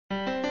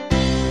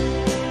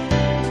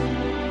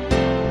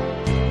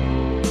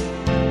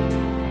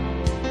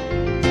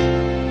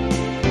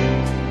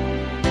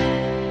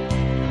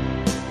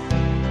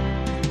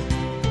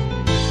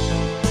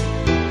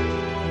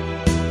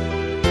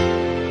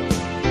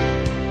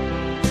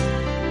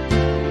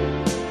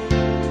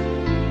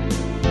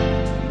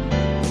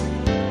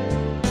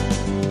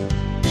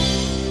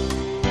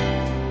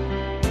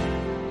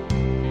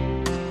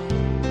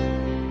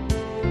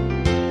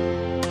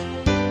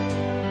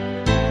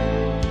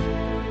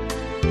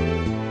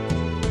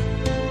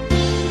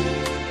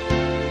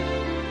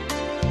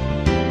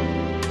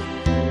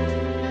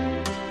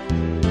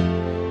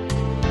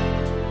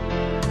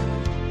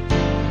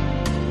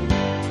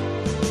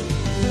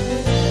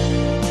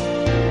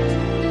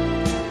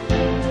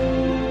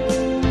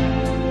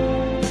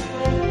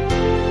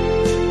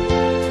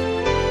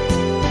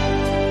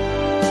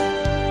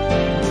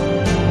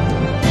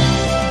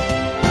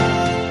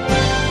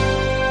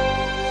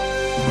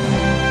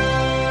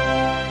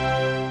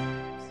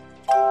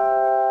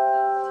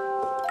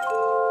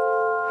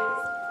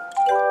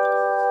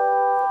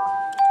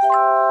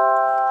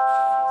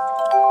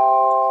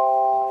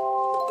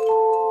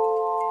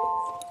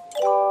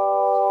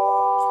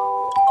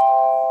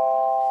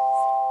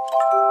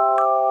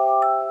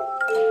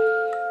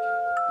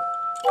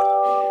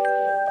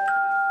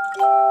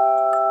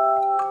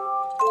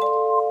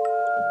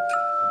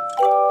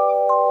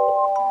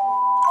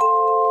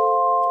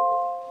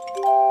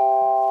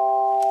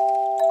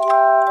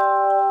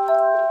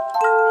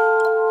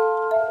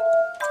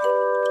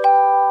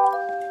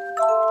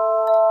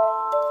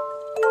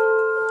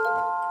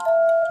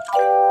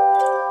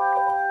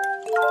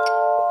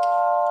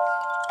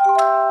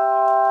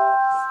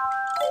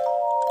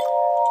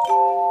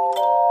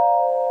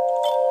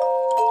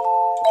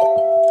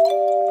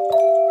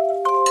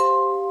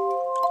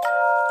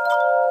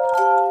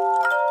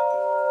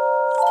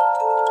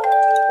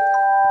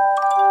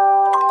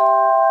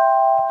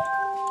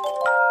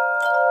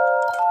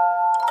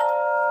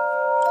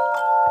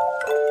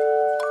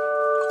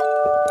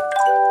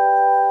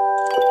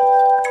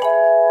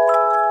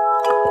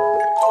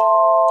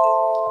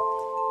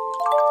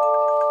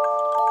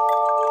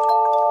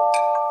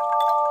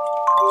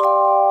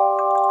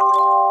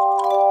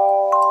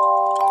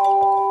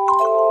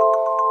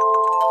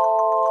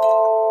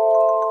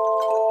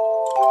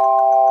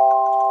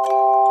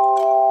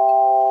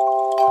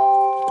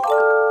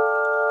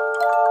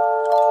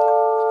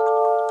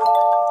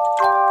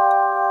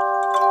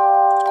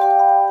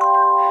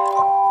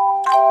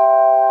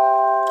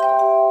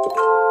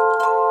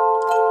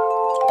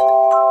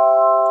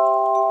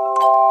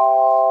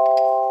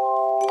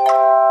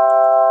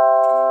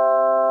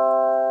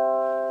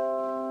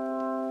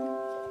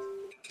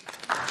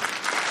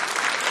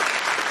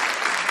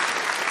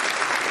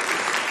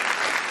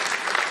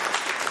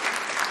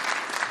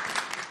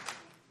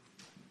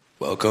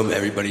Welcome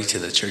everybody to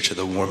the Church of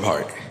the Warm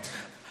Heart.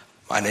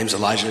 My name's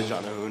Elijah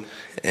Jonahoon,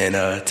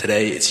 and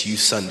today it's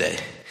Youth Sunday.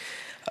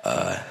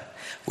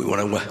 We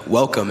want to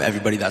welcome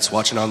everybody that's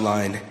watching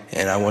online,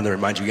 and I want to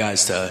remind you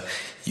guys to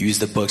use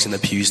the books in the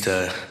pews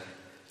to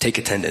take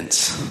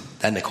attendance.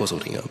 That Nicole's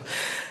holding up.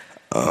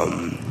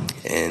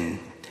 And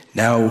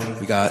now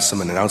we got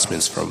some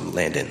announcements from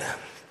Landon.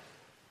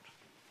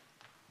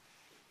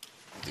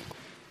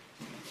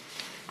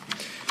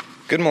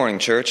 Good morning,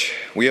 church.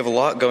 We have a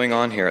lot going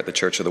on here at the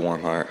Church of the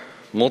Warm Heart.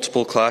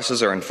 Multiple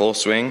classes are in full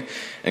swing,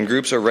 and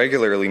groups are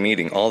regularly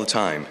meeting all the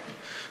time.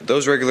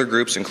 Those regular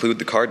groups include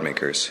the Card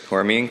Makers, who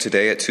are meeting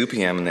today at 2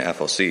 p.m. in the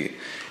FLC,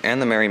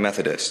 and the Mary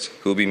Methodists,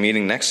 who will be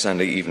meeting next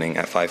Sunday evening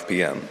at 5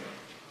 p.m.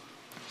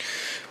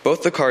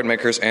 Both the Card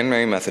Makers and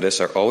Mary Methodists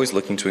are always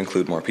looking to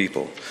include more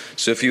people,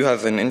 so if you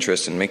have an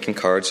interest in making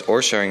cards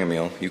or sharing a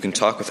meal, you can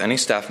talk with any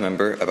staff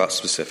member about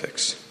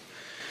specifics.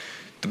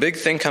 The big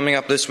thing coming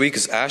up this week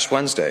is Ash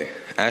Wednesday.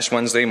 Ash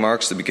Wednesday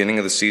marks the beginning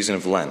of the season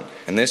of Lent,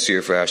 and this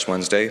year for Ash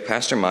Wednesday,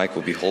 Pastor Mike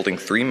will be holding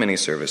 3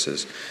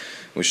 mini-services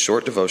with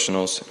short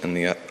devotionals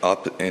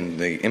and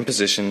the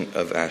imposition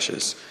of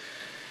ashes.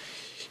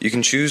 You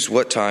can choose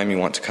what time you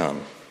want to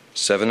come,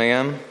 7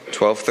 a.m.,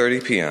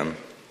 12:30 p.m.,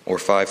 or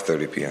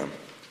 5:30 p.m.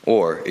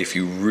 Or, if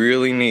you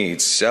really need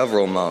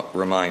several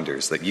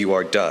reminders that you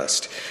are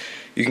dust,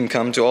 you can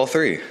come to all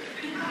 3.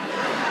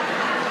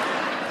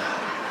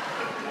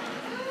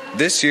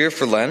 This year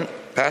for Lent,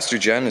 Pastor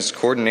Jen is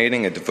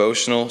coordinating a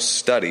devotional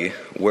study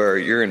where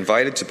you're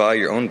invited to buy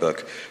your own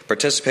book,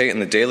 participate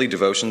in the daily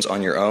devotions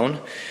on your own,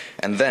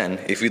 and then,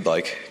 if you'd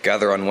like,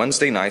 gather on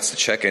Wednesday nights to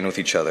check in with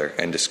each other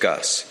and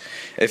discuss.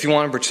 If you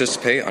want to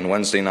participate on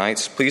Wednesday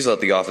nights, please let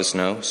the office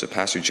know so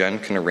Pastor Jen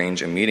can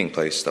arrange a meeting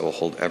place that will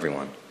hold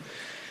everyone.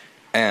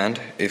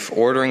 And if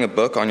ordering a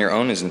book on your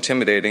own is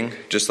intimidating,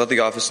 just let the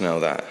office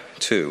know that,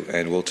 too,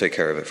 and we'll take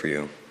care of it for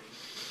you.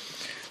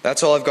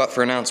 That's all I've got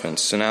for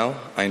announcements, so now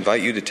I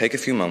invite you to take a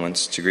few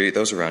moments to greet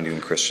those around you in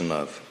Christian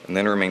love, and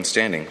then remain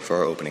standing for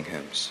our opening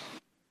hymns.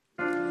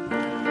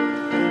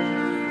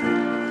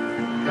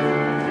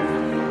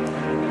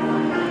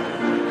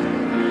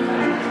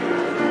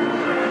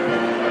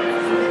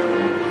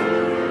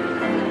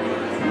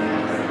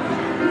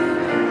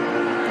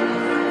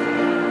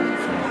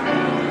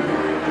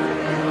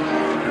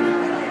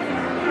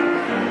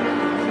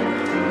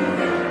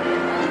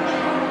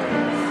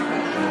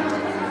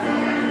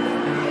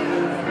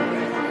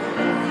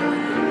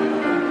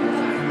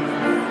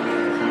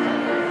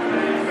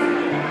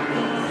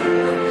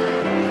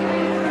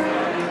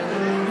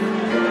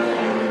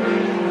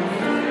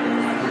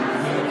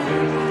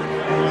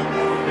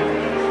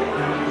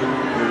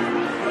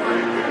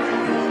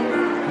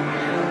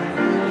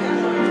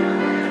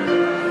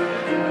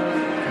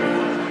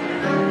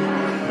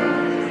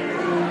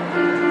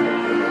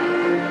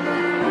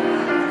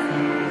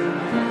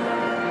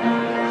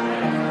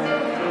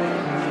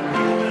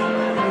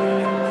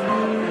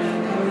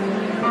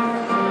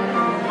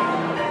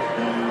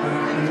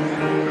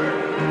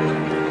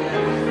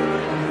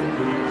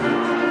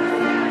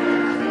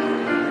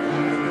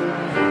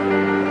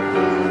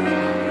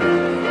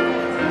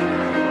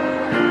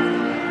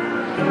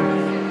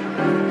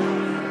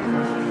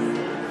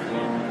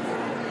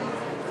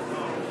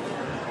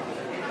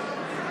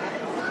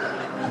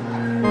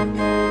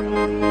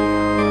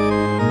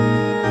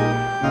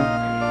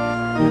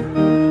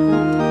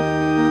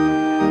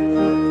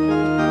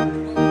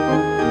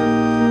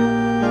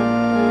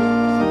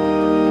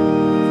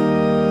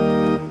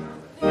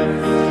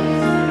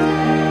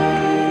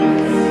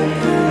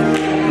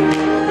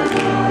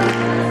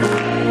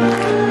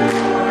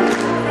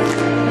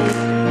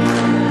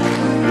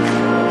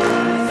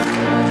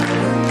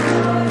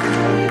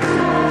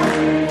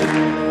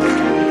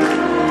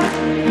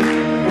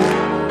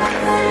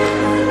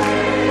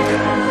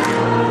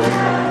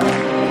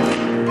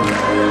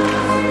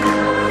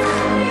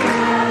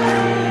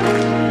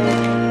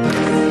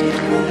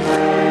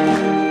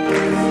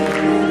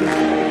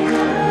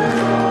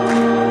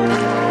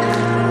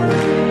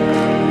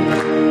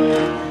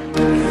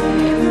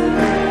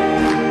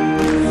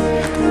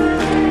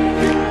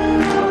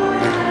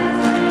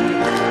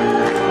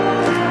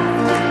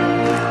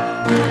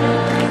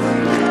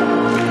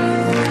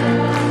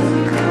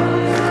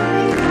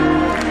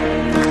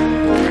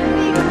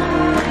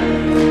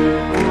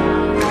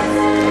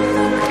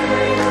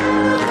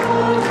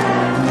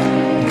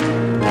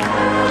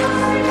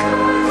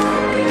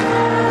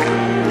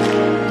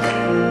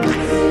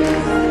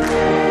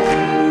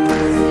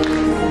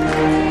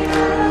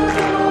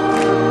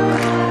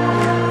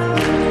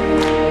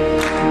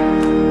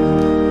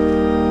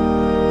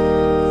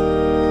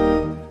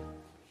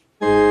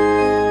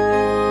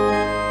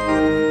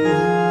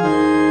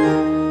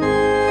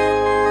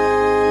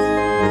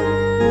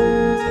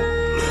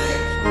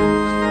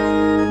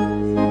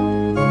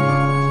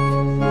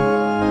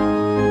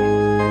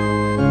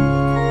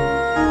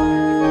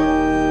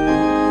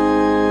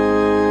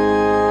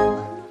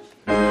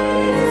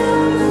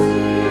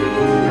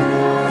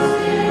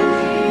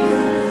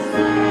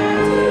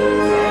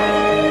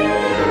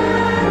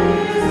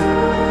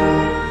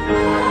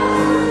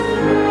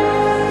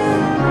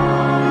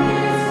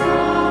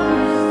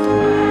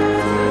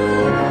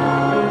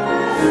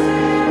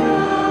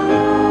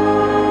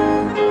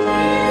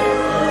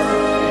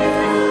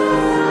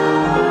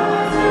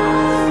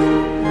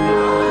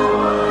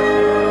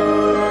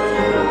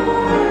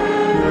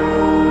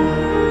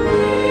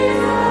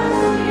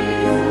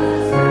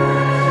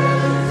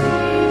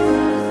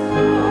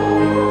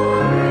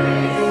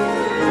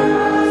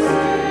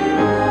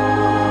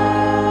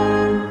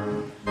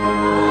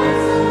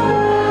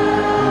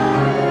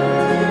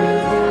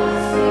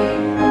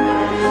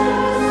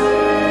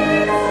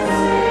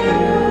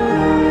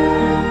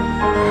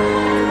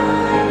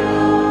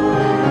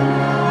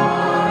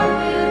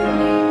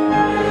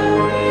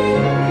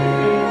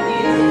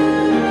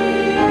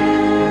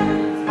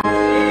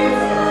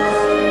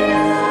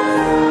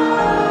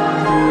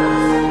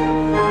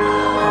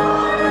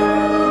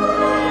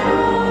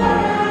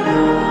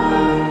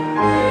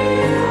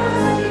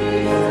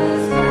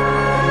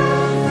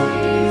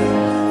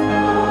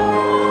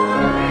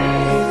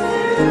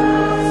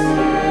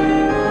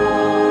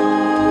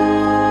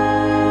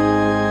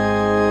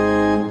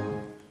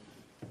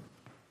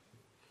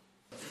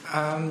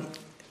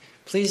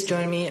 Please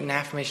join me in an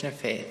affirmation of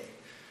faith.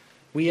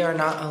 We are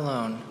not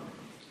alone.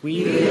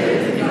 We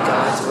live in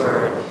God's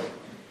Word.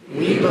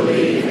 We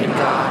believe in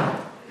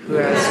God, who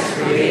has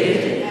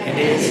created and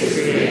is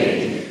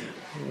creating.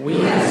 We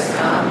have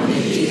come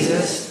in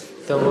Jesus,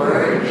 the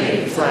Word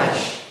made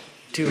flesh,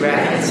 to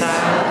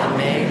reconcile and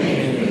make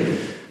new,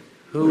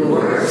 who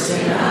works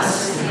in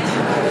us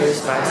and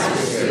others by His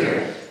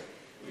Spirit.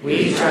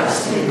 We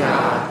trust in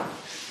God.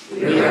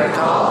 We are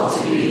called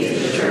to be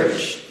the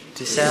church,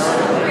 to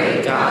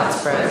celebrate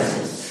God's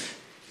presence,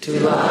 to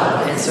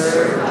love and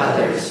serve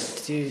others,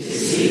 to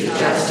seek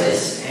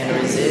justice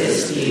and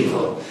resist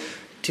evil,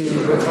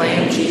 to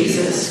proclaim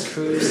Jesus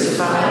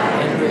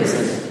crucified and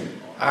risen,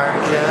 our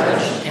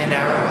judge and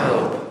our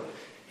hope.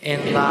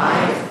 In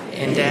life,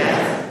 in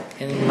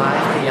death, in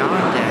life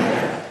beyond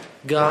death,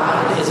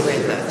 God is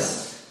with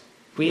us.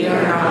 We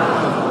are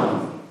not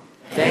alone.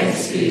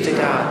 Thanks be to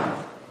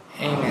God.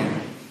 Amen.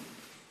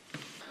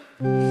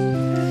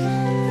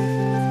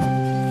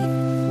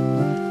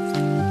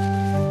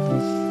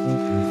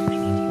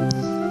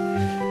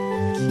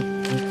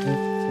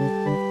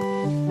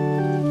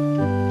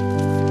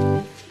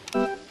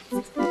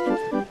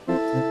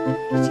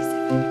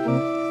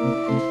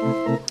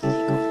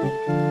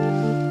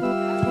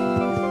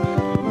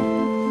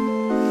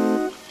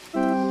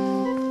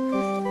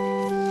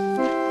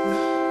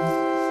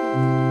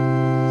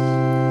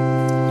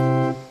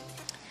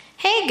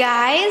 Hey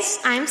guys,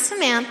 I'm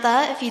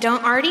Samantha, if you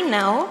don't already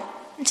know.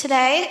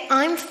 Today,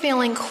 I'm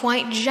feeling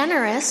quite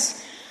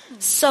generous.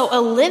 So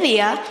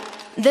Olivia,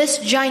 this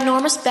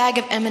ginormous bag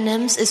of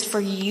M&Ms is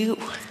for you.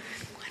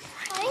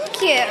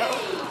 Thank you.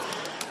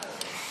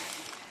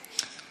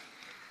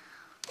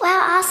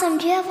 Wow, awesome.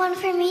 Do you have one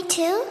for me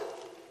too? Oh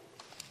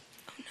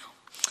no.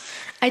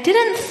 I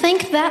didn't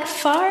think that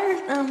far.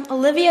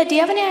 Olivia, do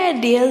you have any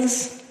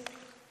ideas?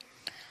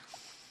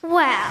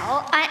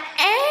 Well, I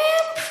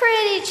am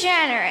pretty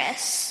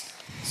generous.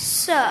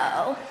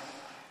 So...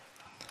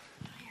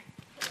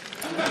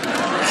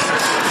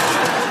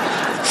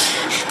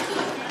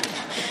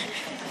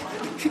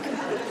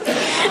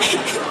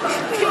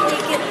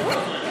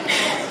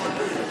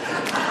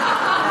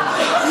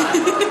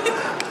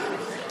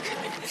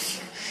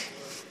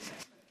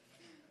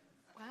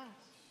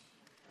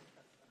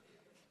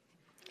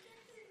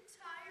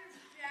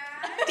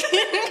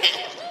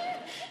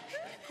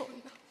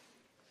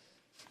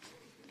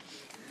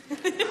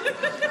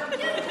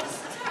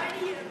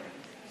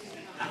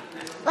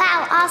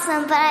 Wow,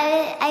 awesome, but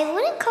I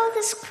wouldn't call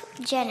this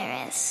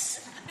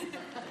generous.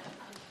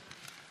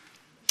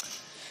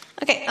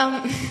 Okay,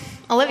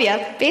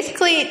 Olivia,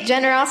 basically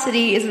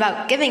generosity is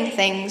about giving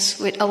things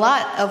with a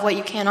lot of what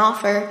you can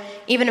offer,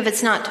 even if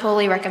it's not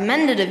totally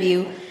recommended of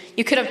you.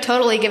 You could have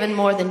totally given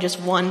more than just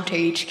one to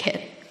each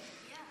kid.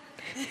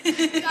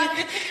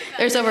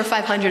 There's over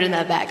 500 in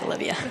that bag,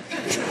 Olivia.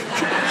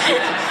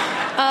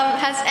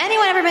 Has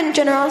anyone ever been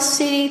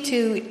generosity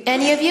to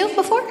any of you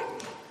before?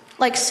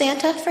 Like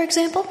Santa, for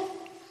example?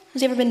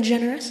 Has he ever been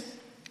generous?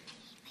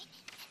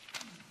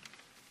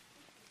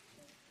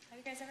 Have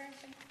you guys ever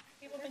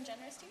been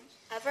generous to you?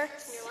 Ever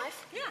in your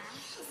life? Yeah.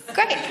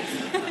 Great.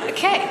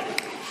 Okay.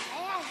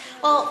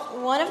 Well,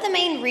 one of the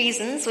main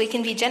reasons we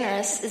can be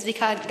generous is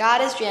because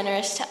God is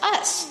generous to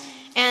us.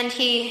 And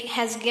He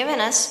has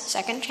given us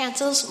second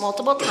chances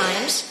multiple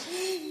times.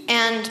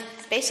 And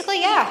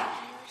basically, yeah.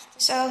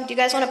 So, do you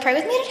guys want to pray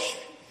with me today?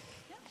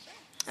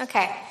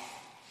 Okay.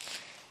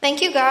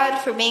 Thank you, God,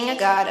 for being a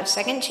God of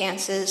second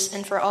chances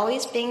and for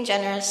always being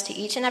generous to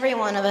each and every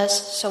one of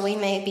us so we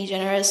may be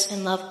generous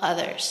and love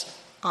others.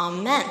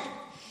 Amen.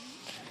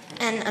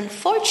 And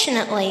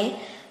unfortunately,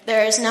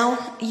 there is no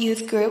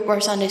youth group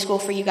or Sunday school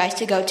for you guys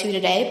to go to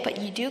today,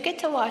 but you do get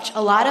to watch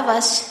a lot of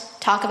us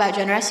talk about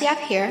generosity up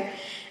here.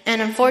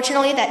 And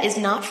unfortunately, that is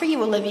not for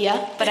you,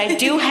 Olivia, but I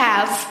do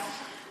have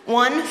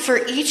one for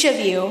each of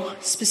you,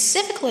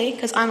 specifically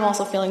because I'm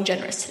also feeling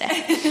generous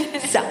today.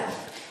 So,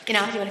 you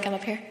want to come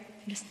up here?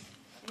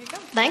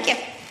 Thank you.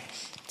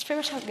 That's pretty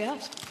much how it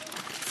goes.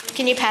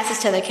 Can you pass this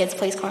to the kids,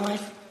 please, Coraline?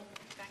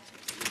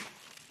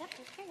 Yep,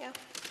 here you go.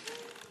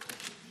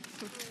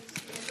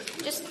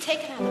 Just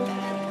take it out of the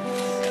bag.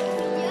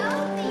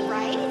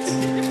 Right?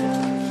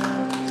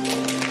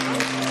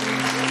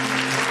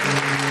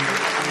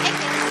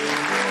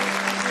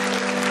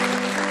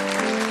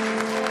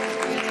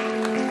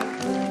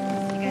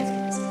 You guys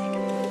can just take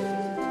it.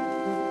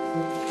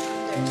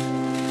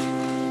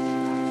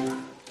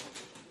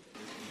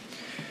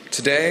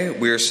 Today,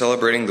 we are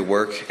celebrating the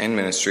work and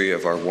ministry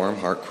of our Warm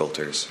Heart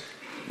Quilters.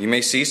 You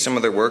may see some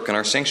of their work in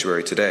our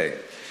sanctuary today.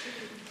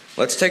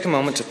 Let's take a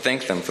moment to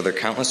thank them for their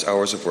countless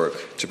hours of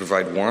work to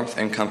provide warmth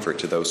and comfort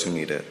to those who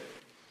need it.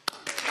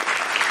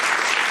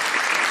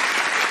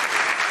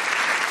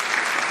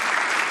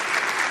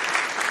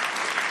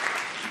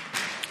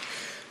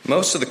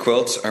 Most of the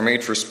quilts are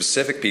made for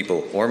specific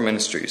people or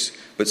ministries,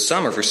 but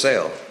some are for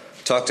sale.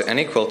 Talk to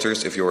any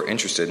quilters if you are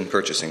interested in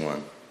purchasing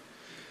one.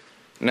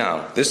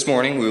 Now, this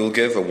morning we will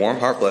give a warm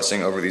heart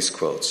blessing over these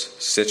quilts,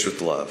 stitched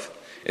with love.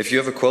 If you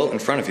have a quilt in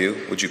front of you,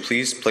 would you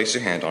please place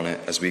your hand on it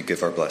as we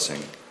give our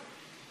blessing?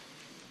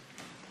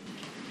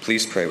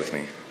 Please pray with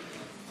me.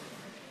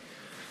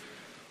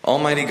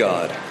 Almighty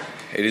God,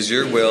 it is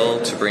your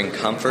will to bring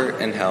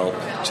comfort and help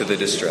to the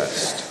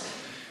distressed.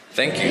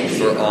 Thank you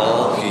for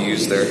all who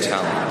use their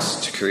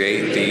talents to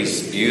create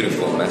these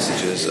beautiful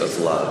messages of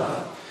love.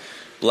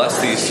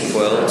 Bless these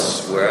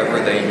quilts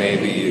wherever they may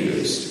be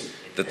used,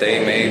 that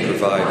they may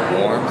provide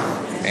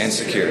warmth and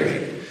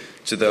security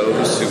to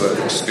those who have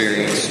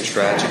experienced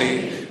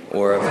tragedy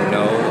or have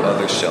no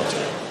other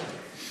shelter.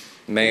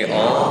 May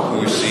all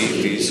who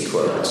receive these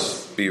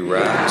quilts be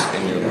wrapped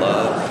in your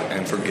love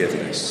and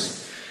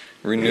forgiveness.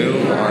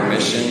 Renew our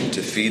mission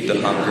to feed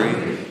the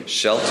hungry,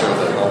 shelter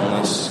the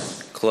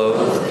homeless,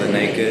 clothe the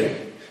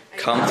naked,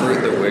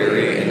 comfort the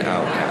weary and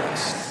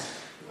outcast,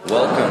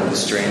 welcome the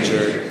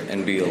stranger,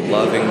 and be a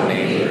loving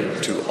neighbor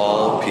to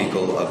all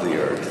people of the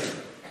earth.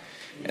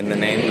 In the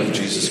name of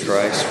Jesus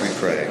Christ we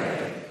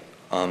pray.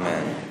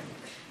 Amen.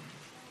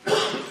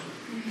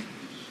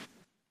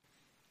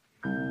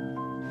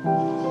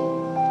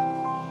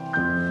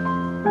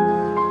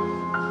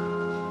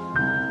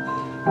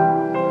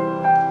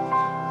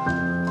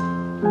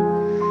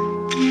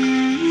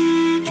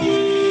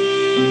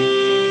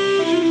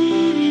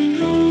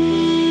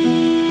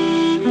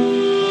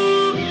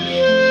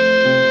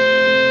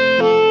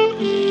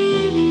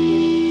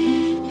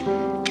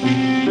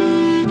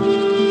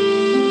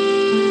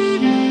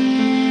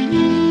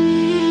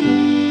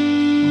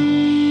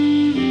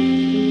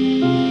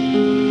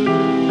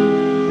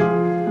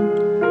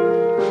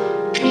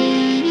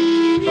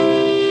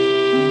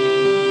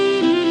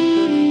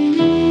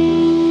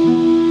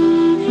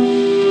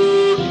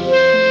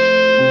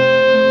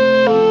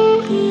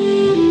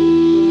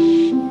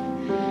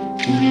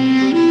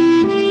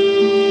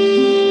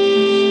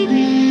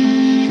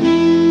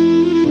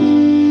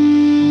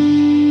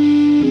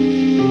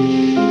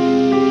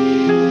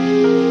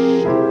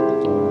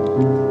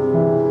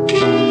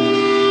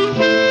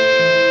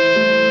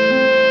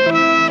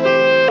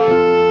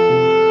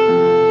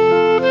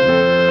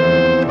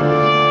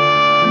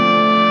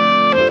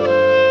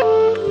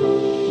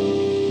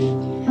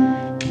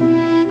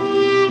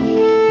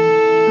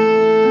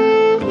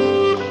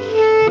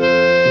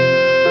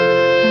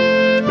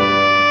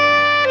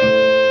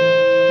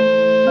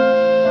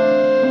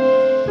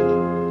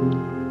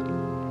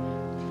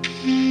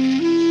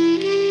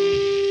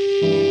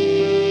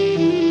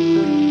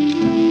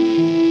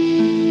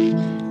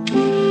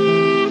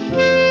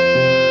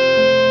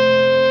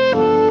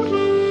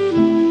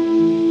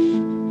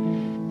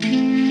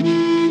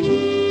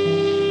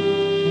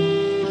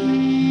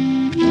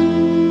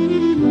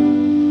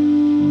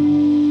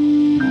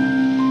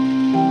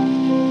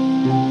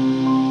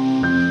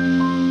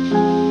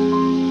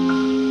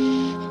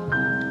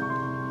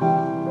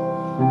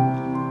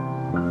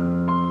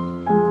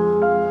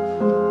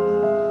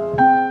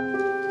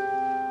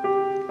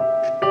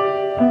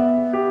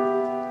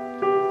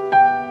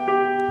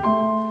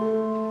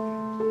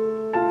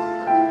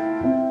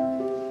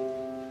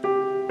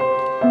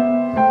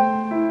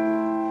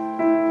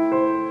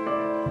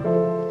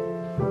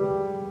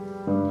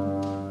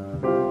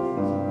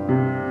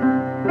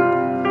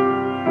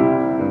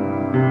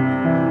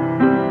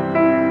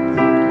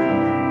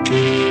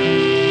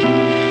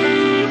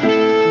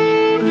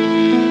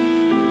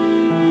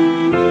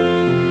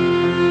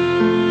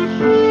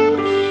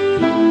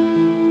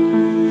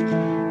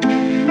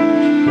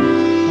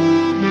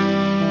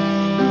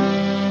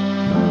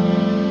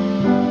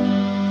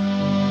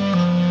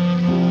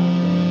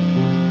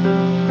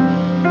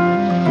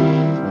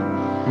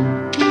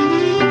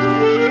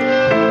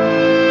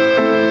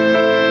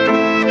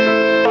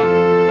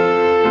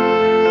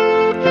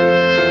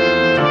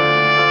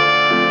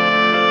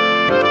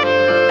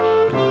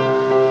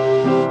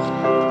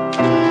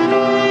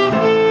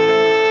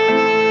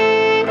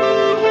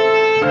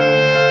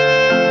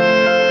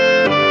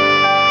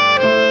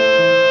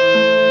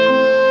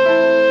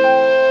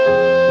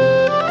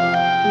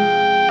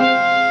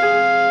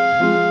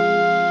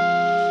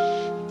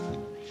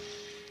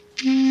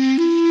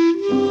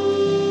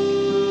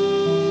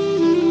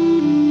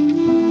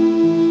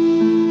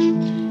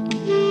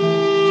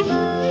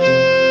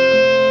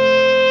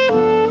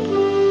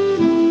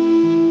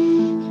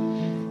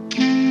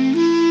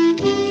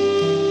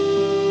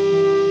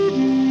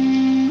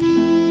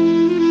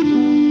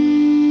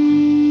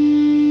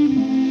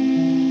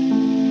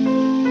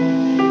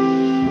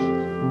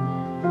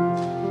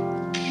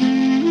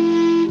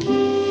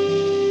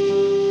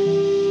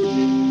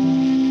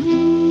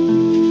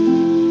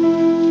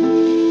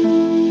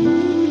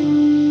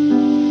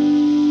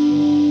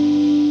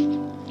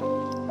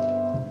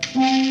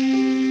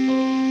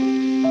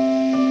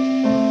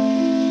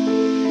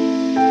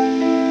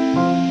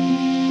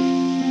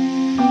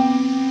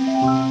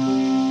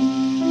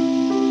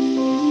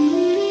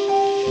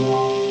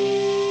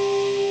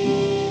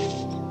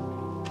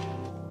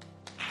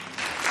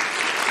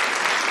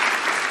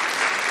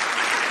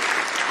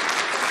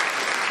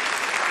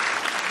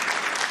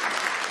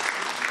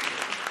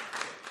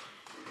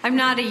 I'm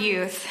not a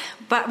youth,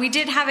 But we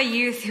did have a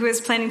youth who was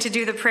planning to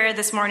do the prayer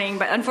this morning,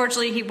 but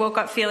unfortunately he woke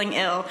up feeling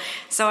ill.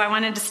 So I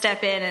wanted to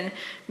step in and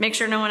make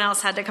sure no one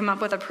else had to come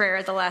up with a prayer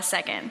at the last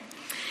second.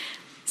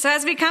 So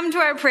as we come to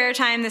our prayer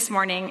time this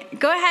morning,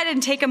 go ahead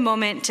and take a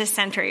moment to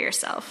center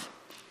yourself.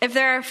 If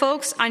there are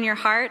folks on your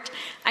heart,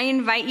 I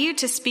invite you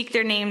to speak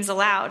their names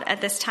aloud at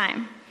this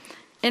time.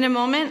 In a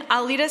moment,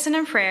 I'll lead us in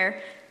a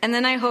prayer, and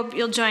then I hope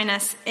you'll join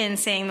us in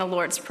saying the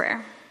Lord's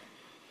Prayer.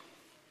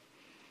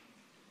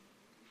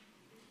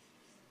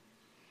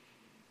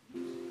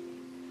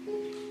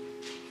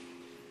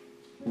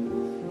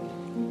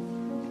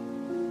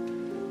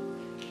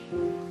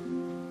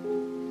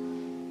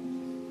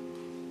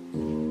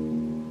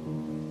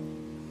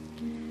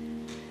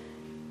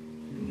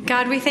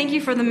 God, we thank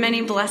you for the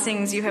many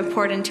blessings you have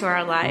poured into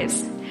our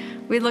lives.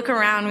 We look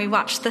around, we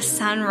watch the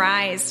sun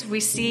rise, we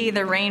see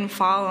the rain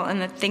fall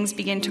and the things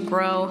begin to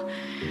grow.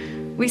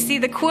 We see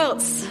the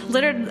quilts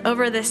littered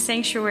over this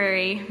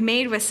sanctuary,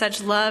 made with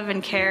such love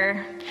and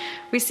care.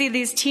 We see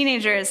these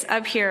teenagers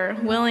up here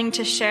willing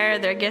to share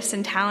their gifts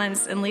and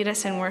talents and lead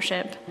us in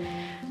worship.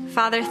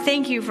 Father,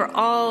 thank you for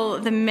all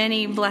the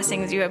many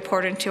blessings you have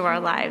poured into our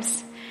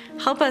lives.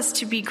 Help us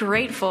to be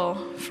grateful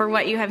for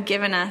what you have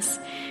given us,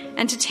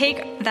 and to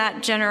take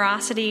that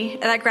generosity,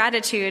 that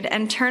gratitude,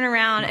 and turn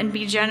around and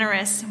be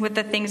generous with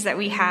the things that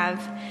we have.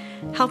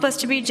 Help us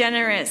to be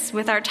generous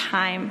with our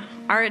time,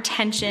 our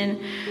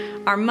attention,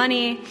 our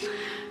money,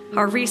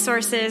 our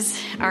resources,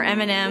 our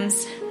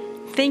M&Ms.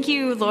 Thank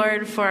you,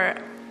 Lord, for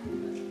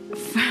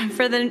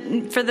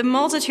the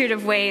multitude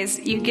of ways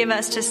you give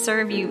us to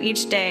serve you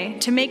each day,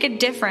 to make a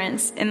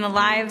difference in the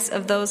lives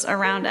of those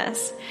around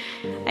us.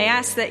 I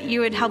ask that you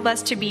would help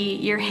us to be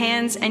your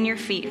hands and your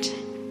feet.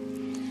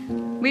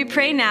 We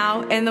pray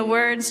now in the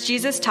words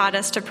Jesus taught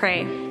us to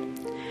pray.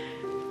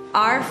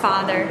 Our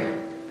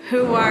Father,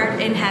 who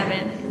art in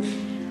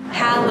heaven,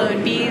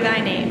 hallowed be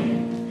thy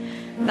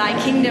name. Thy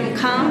kingdom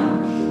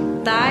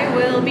come, thy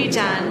will be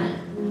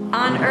done,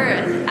 on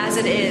earth as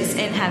it is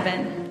in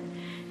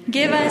heaven.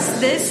 Give us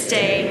this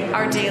day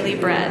our daily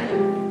bread,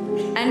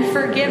 and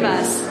forgive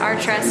us our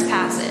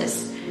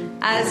trespasses,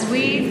 as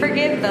we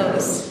forgive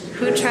those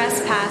who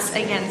trespass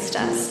against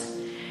us.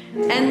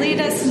 And lead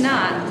us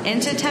not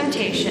into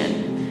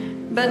temptation,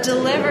 but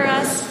deliver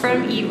us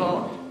from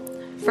evil.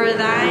 For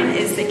thine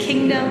is the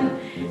kingdom,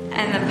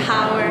 and the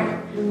power,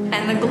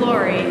 and the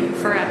glory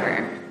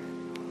forever.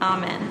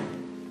 Amen.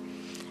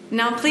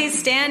 Now please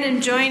stand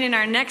and join in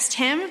our next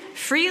hymn,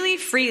 Freely,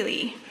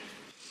 Freely.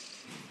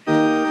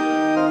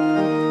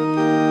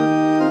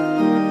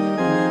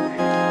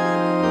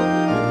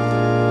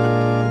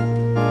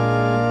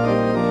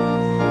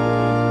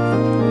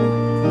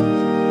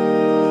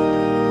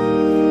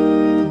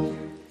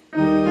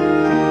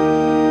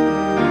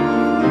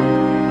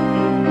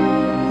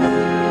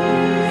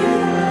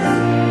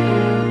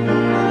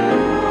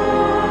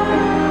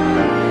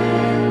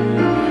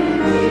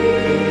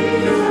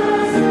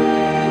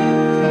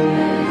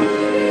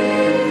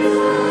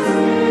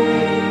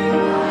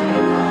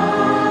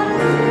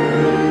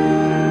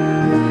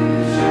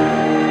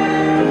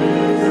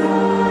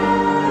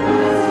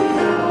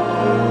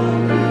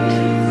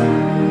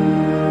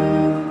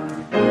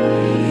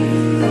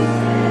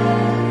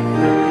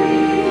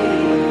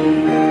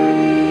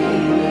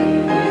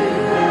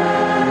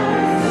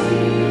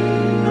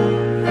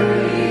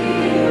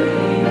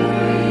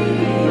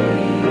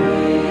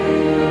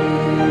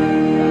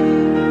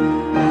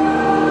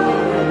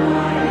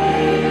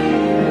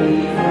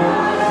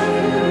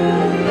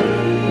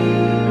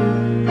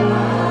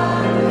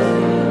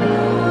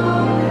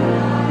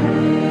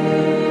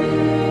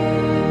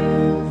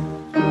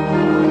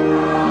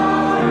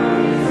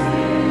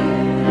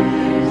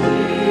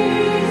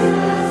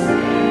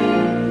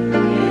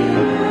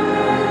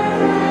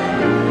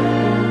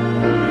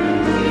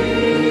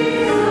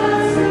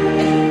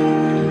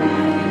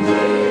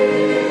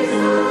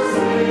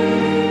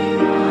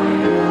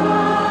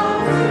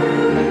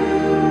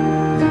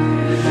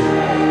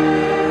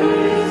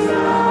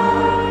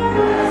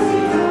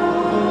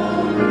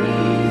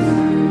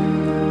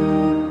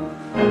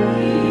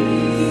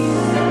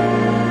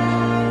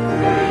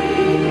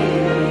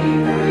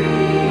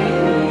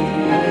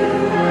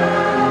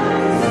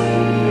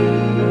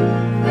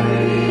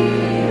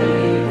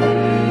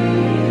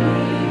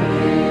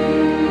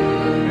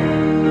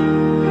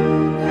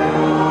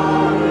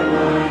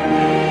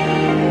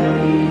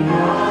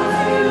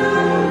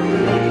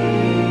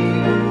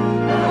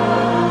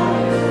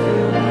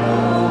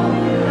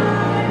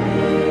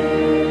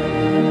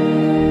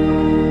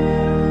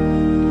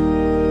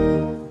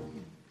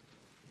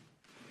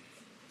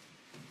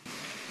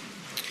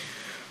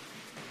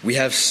 We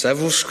have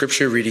several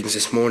scripture readings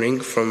this morning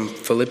from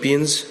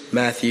Philippians,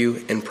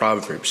 Matthew, and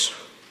Proverbs.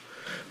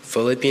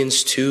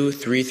 Philippians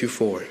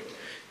 2:3-4.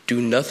 Do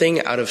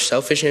nothing out of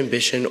selfish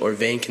ambition or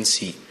vain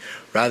conceit.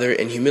 Rather,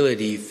 in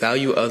humility,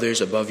 value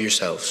others above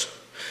yourselves,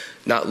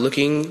 not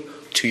looking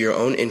to your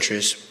own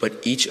interests,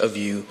 but each of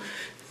you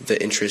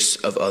the interests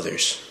of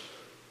others.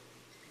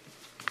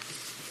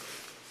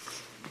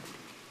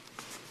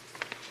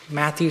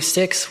 Matthew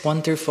 6,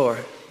 1 through 4.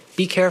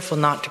 Be careful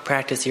not to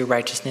practice your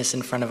righteousness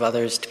in front of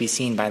others to be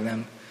seen by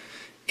them.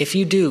 If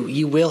you do,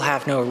 you will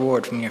have no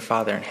reward from your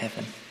Father in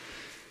heaven.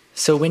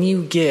 So when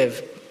you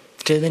give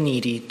to the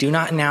needy, do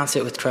not announce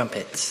it with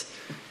trumpets,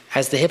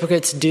 as the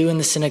hypocrites do in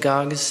the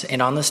synagogues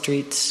and on the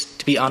streets,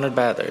 to be honored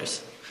by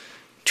others.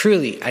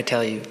 Truly, I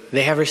tell you,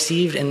 they have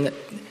received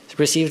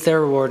their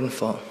reward in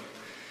full.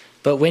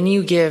 But when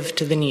you give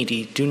to the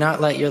needy, do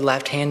not let your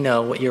left hand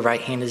know what your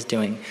right hand is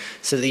doing,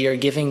 so that your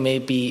giving may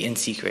be in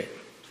secret.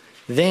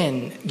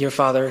 Then your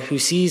Father, who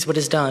sees what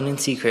is done in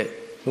secret,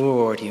 will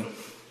reward you.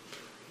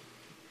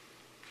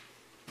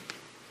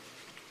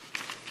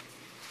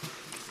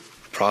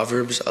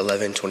 Proverbs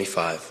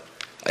 11:25.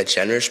 A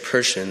generous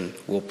person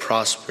will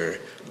prosper.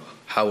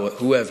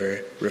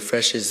 Whoever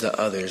refreshes the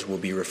others will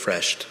be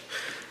refreshed.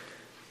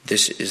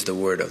 This is the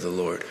word of the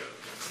Lord.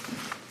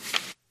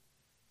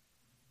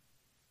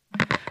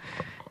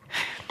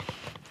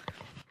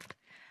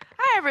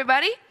 Hi,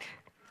 everybody.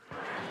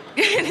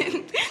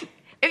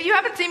 If you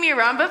haven't seen me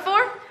around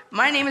before,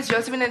 my name is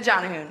Josephine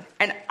Jonahun,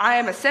 and I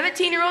am a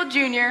 17-year-old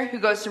junior who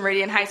goes to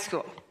Meridian High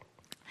School.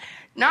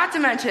 Not to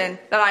mention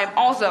that I am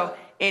also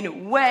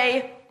in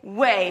way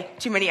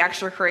too many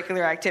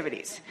extracurricular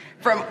activities.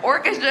 From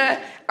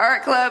orchestra,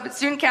 art club,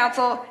 student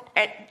council,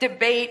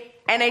 debate,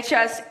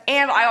 NHS,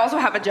 and I also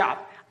have a job.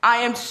 I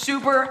am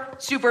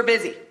super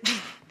busy.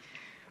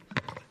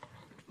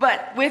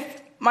 But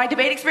with my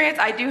debate experience,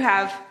 I do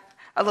have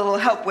a little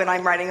help when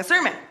I'm writing a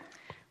sermon.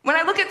 When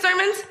I look at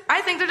sermons,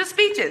 I think they're just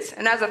speeches.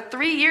 And as a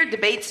 3-year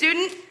debate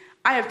student,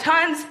 I have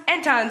tons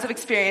and tons of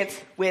experience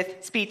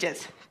with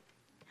speeches.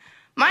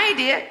 My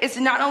idea is to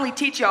not only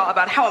teach y'all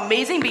about how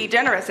amazing being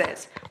generous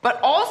is, but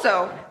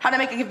also how to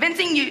make a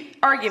convincing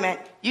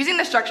argument using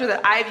the structure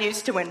that I've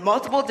used to win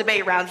multiple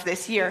debate rounds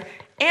this year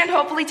and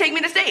hopefully take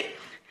me to state.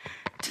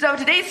 So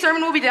today's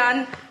sermon will be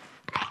done,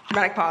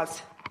 dramatic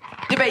pause,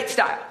 debate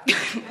style.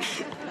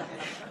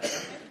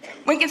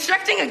 When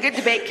constructing a good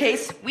debate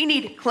case, we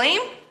need claim,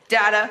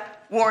 data,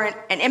 warrant,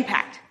 and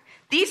impact.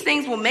 These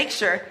things will make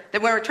sure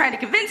that when we're trying to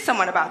convince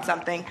someone about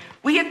something,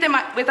 we hit them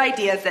with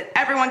ideas that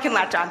everyone can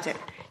latch onto,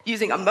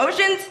 using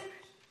emotions,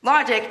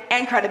 logic,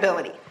 and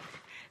credibility.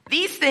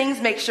 These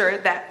things make sure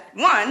that,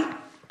 1,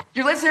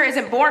 your listener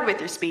isn't bored with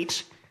your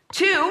speech,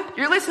 2,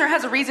 your listener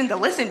has a reason to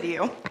listen to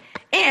you,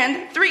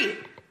 and 3,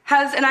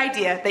 has an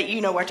idea that you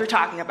know what you're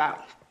talking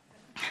about.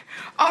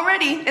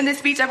 Already, in this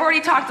speech, I've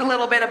already talked a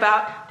little bit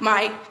about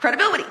my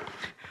credibility,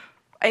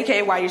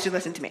 aka why you should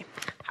listen to me.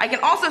 I can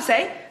also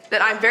say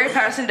that I'm very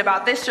passionate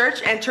about this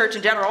church and church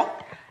in general.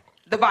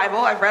 The Bible,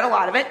 I've read a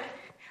lot of it.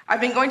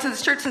 I've been going to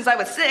this church since I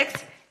was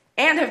 6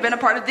 and have been a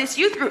part of this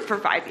youth group for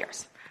 5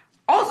 years.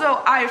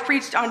 Also, I have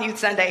preached on Youth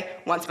Sunday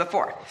once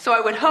before, so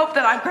I would hope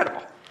that I'm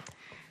credible.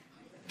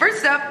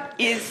 First up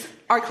is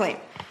our claim.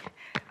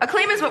 A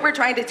claim is what we're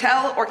trying to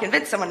tell or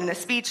convince someone in a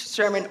speech,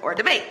 sermon, or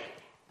debate.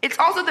 It's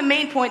also the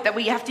main point that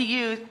we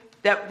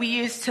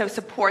use to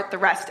support the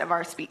rest of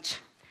our speech.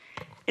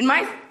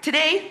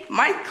 Today,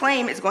 my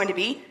claim is going to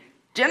be,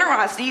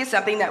 generosity is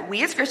something that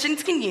we as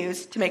Christians can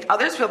use to make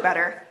others feel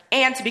better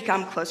and to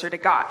become closer to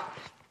God.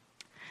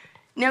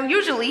 Now,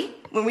 usually,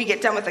 when we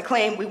get done with a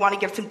claim, we want to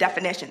give some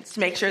definitions to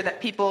make sure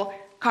that people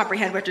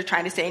comprehend what you're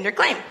trying to say in your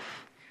claim.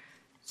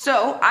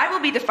 So, I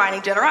will be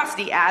defining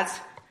generosity as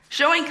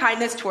showing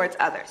kindness towards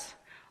others.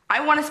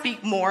 I want to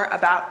speak more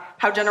about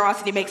how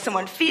generosity makes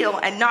someone feel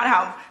and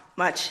not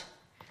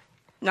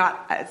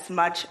as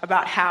much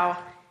about how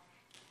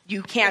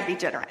you can be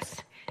generous.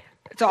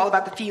 It's all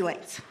about the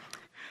feelings.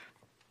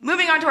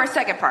 Moving on to our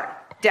second part,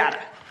 data.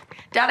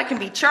 Data can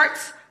be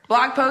charts,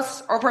 blog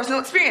posts, or personal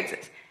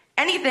experiences.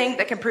 Anything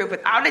that can prove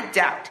without a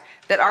doubt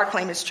that our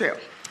claim is true.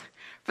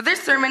 For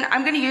this sermon,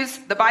 I'm going to use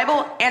the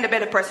Bible and a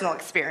bit of personal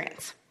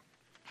experience.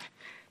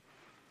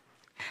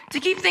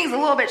 To keep things a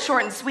little bit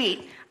short and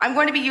sweet, I'm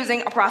going to be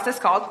using a process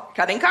called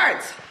cutting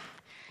cards.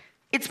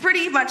 It's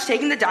pretty much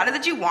taking the data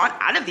that you want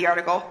out of the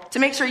article to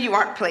make sure you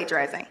aren't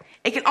plagiarizing.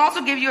 It can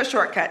also give you a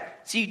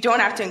shortcut so you don't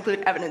have to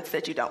include evidence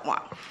that you don't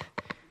want.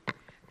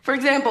 For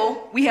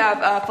example, we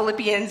have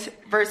Philippians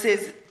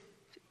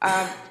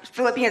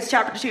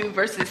chapter 2,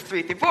 verses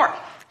 3 through 4.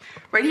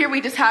 Right here,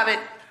 we just have it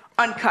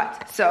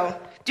uncut. So,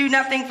 do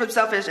nothing from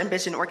selfish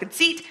ambition or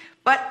conceit,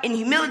 but in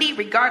humility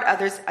regard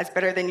others as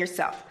better than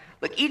yourself.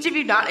 Look each of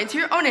you not into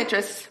your own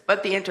interests,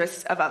 but the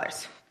interests of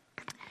others.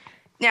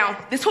 Now,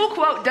 this whole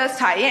quote does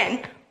tie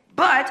in,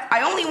 but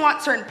I only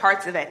want certain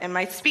parts of it in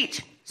my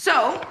speech.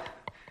 So,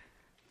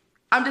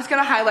 I'm just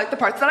going to highlight the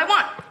parts that I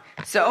want.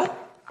 So,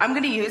 I'm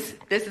going to use,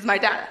 this is my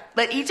data.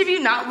 Let each of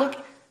you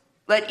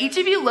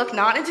look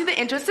not into the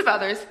interests of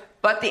others,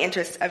 but the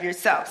interests of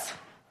yourselves.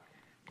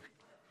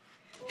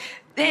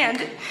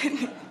 And,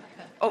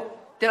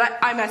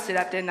 I messed it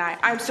up, didn't I?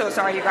 I'm so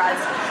sorry, you guys.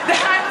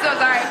 I'm so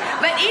sorry.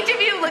 Let each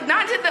of you look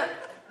not to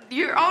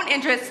your own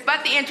interests,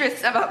 but the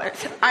interests of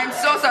others. I'm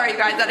so sorry, you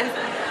guys. That is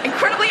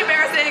incredibly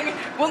embarrassing.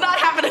 Will not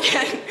happen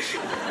again.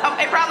 Oh,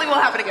 it probably will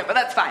happen again, but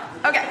that's fine.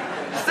 Okay,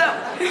 so,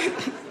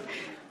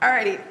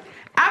 alrighty.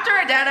 After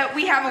our data,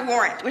 we have a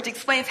warrant, which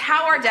explains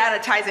how our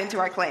data ties into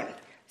our claim.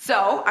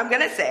 So I'm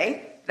going to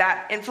say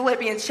that in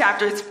Philippians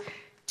chapters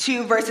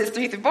 2, verses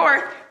 3 through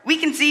 4, we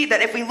can see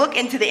that if we look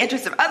into the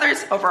interests of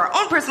others over our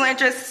own personal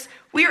interests,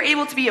 we are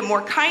able to be a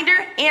more kinder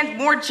and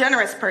more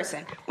generous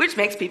person, which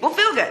makes people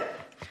feel good.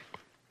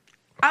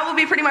 I will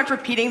be pretty much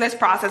repeating this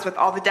process with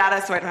all the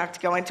data so I don't have to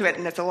go into it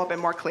and it's a little bit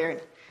more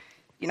clear,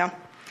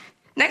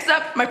 Next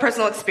up, my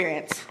personal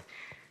experience.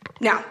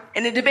 Now,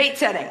 in a debate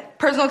setting,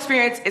 personal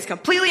experience is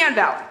completely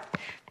invalid.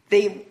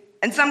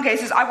 In some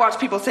cases, I've watched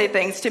people say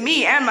things to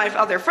me and my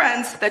other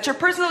friends that your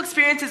personal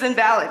experience is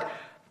invalid.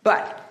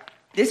 But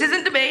this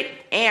isn't debate,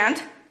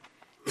 and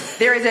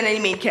there isn't any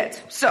mean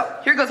kids. So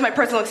here goes my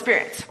personal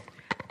experience.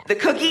 The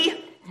cookie,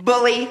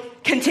 bully,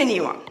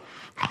 continuum.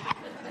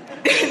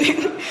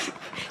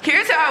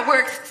 Here's how it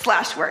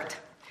works/worked.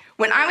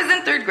 When I was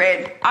in 3rd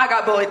grade, I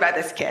got bullied by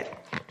this kid.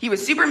 He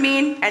was super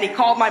mean, and he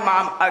called my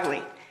mom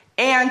ugly.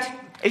 And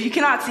if you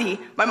cannot see,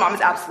 my mom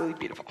is absolutely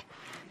beautiful.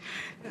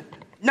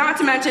 Not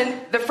to mention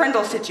the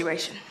friendle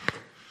situation.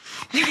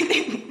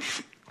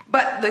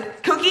 But the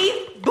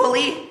cookie,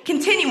 bully,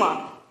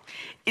 continuum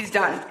is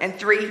done in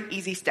 3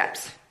 easy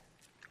steps.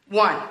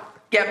 1,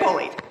 get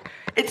bullied.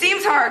 It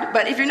seems hard,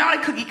 but if you're not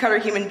a cookie cutter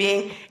human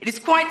being, it is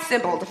quite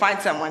simple to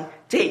find someone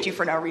to hate you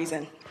for no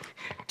reason.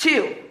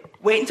 2,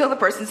 wait until the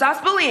person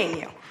stops bullying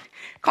you.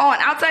 Call on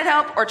outside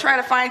help or try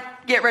to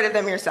get rid of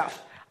them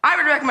yourself. I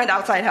would recommend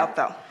outside help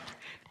though.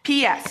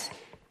 P.S.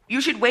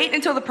 You should wait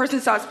until the person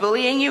stops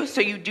bullying you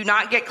so you do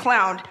not get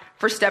clowned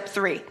for step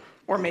 3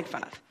 or made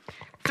fun of.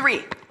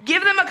 3,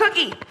 give them a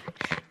cookie.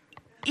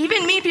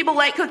 Even mean people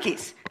like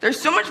cookies.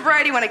 There's so much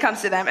variety when it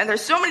comes to them, and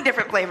there's so many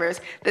different flavors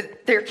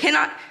that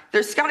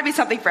there's got to be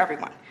something for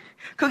everyone.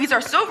 Cookies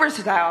are so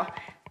versatile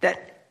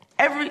that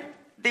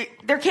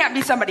there can't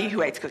be somebody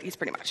who hates cookies,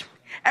 pretty much.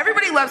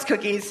 Everybody loves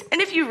cookies,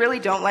 and if you really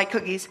don't like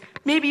cookies,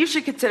 maybe you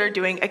should consider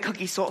doing a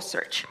cookie soul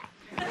search.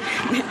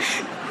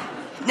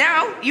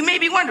 Now, you may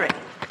be wondering,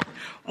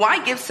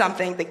 why give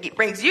something that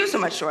brings you so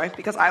much joy,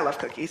 because I love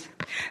cookies,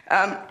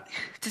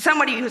 to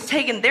somebody who's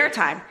taken their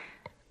time,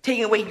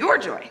 taking away your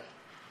joy?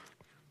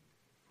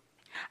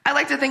 I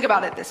like to think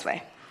about it this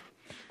way.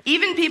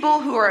 Even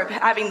people who are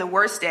having the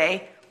worst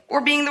day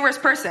or being the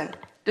worst person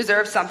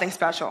deserve something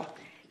special.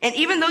 And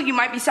even though you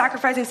might be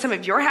sacrificing some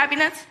of your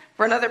happiness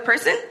for another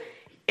person,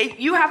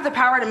 you have the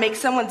power to make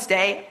someone's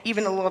day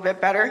even a little bit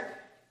better,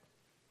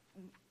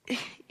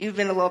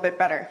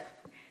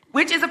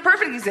 which is a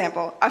perfect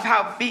example of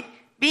how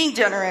being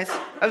generous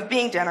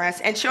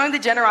and showing the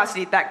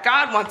generosity that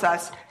God wants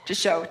us to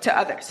show to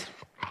others.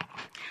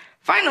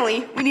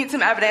 Finally, we need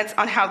some evidence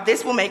on how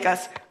this will make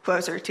us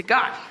closer to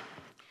God.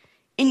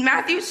 In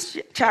Matthew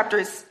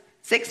chapters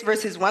 6,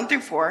 verses 1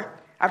 through 4,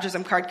 after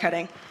some card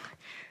cutting,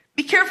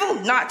 be careful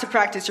not to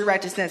practice your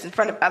righteousness in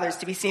front of others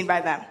to be seen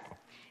by them.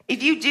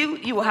 If you do,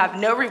 you will have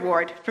no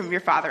reward from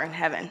your Father in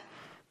heaven.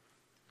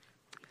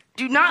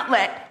 Do not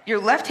let your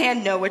left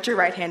hand know what your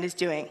right hand is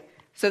doing,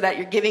 so that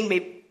your giving may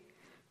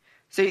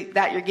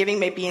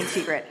be in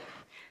secret.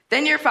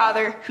 Then your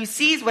Father, who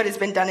sees what has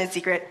been done in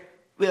secret,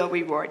 will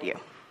reward you.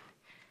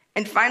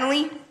 And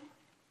finally,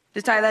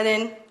 to tie that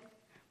in,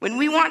 when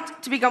we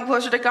want to become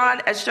closer to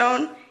God, as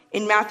shown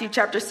in Matthew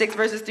chapter 6,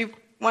 verses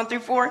 1 through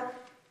 4,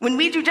 when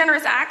we do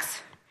generous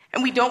acts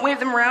and we don't wave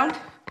them around,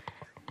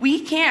 we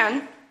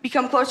can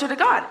become closer to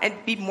God and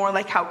be more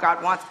like how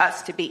God wants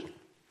us to be.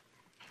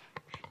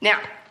 Now,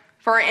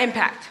 for our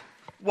impact,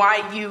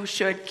 why you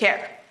should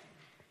care.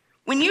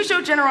 When you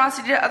show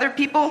generosity to other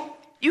people,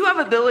 you have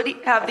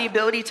the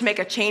ability to make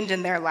a change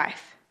in their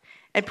life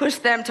and push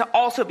them to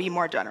also be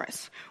more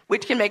generous,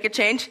 which can make a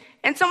change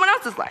in someone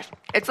else's life.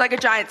 It's like a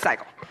giant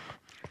cycle.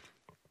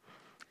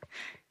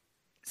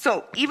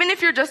 So even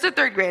if you're just a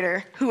 3rd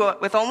grader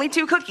with only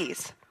 2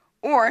 cookies,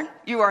 or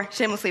you are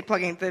shamelessly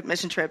plugging the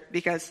mission trip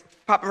because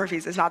Papa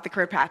Murphy's is not the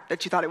career path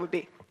that you thought it would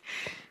be,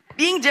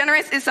 being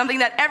generous is something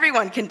that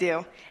everyone can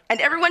do and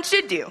everyone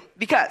should do,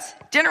 because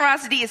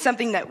generosity is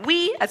something that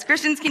we as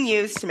Christians can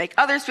use to make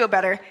others feel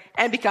better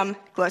and become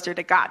closer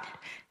to God.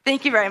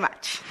 Thank you very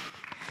much.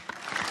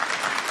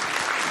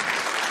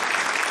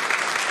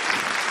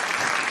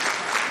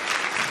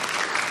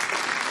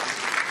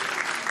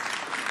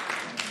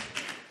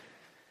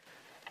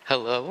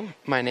 Hello,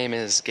 my name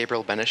is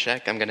Gabriel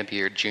Benishek. I'm going to be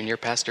your junior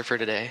pastor for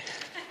today.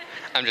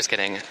 I'm just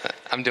kidding.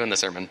 I'm doing the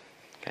sermon.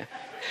 Okay.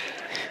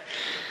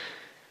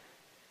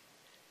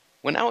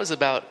 When I was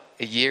about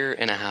 1.5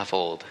 years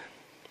old,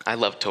 I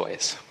loved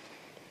toys.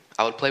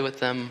 I would play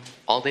with them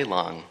all day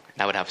long,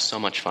 and I would have so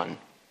much fun.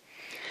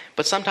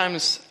 But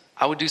sometimes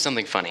I would do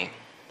something funny.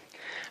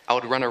 I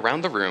would run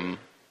around the room,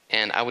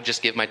 and I would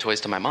just give my toys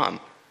to my mom.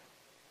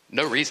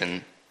 No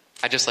reason.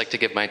 I just like to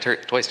give my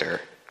toys to her.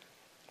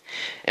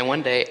 And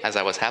one day, as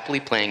I was happily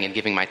playing and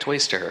giving my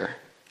toys to her,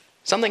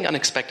 something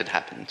unexpected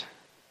happened.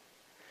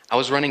 I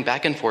was running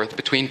back and forth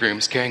between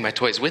rooms carrying my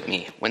toys with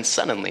me when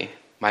suddenly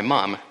my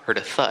mom heard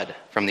a thud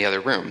from the other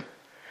room.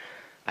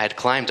 I had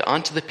climbed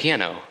onto the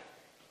piano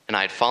and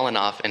I had fallen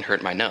off and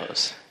hurt my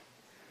nose.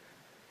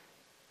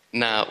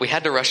 No, we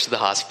had to rush to the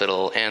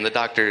hospital, and the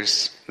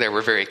doctors there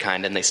were very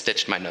kind, and they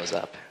stitched my nose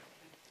up.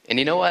 And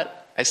you know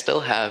what? I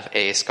still have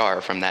a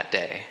scar from that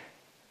day.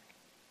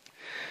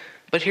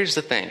 But here's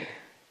the thing.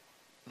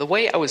 The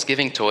way I was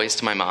giving toys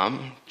to my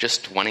mom,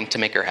 just wanting to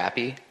make her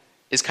happy,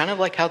 is kind of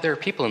like how there are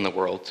people in the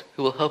world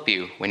who will help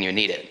you when you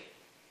need it.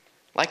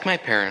 Like my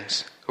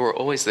parents, who were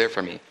always there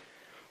for me,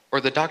 or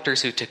the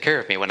doctors who took care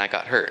of me when I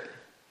got hurt.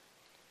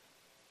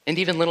 And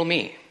even little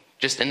me,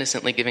 just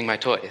innocently giving my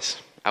toys.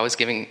 I was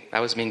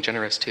being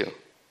generous too.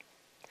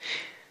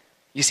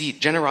 You see,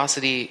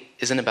 generosity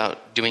isn't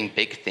about doing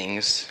big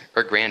things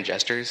or grand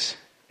gestures.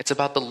 It's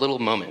about the little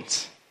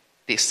moments,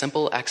 the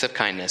simple acts of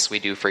kindness we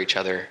do for each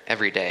other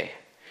every day.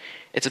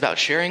 It's about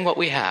sharing what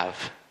we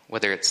have,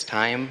 whether it's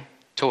time,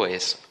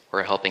 toys, or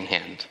a helping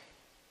hand.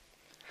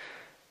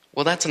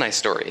 Well, that's a nice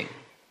story.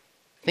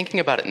 Thinking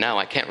about it now,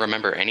 I can't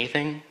remember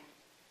anything.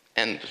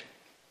 And,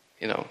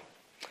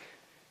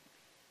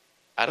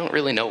 I don't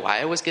really know why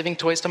I was giving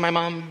toys to my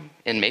mom,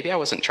 and maybe I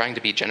wasn't trying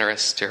to be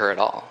generous to her at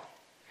all.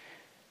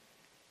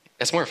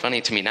 It's more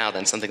funny to me now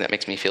than something that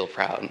makes me feel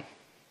proud.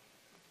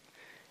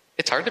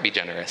 It's hard to be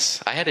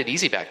generous. I had it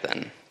easy back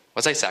then.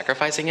 Was I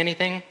sacrificing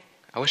anything?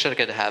 I wish I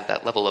could have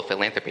that level of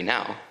philanthropy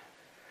now.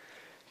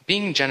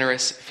 Being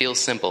generous feels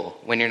simple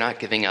when you're not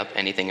giving up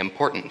anything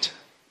important.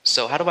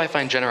 So how do I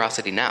find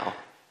generosity now?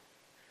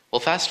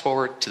 Well, fast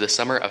forward to the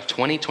summer of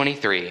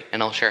 2023,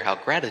 and I'll share how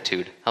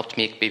gratitude helped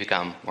me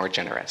become more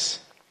generous.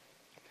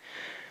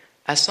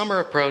 As summer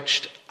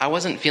approached, I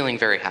wasn't feeling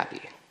very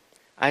happy.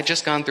 I had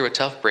just gone through a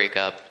tough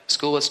breakup,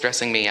 school was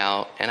stressing me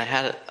out, and I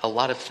had a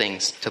lot of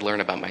things to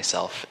learn about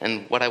myself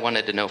and what I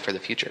wanted to know for the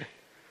future.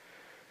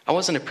 I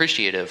wasn't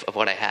appreciative of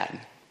what I had.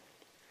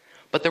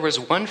 But there was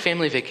one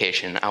family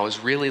vacation I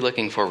was really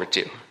looking forward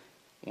to: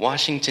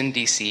 Washington,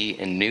 D.C.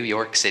 and New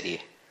York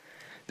City.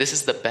 This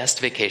is the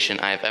best vacation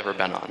I have ever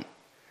been on.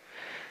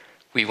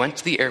 We went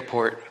to the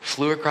airport,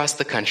 flew across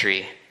the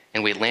country,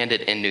 and we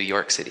landed in New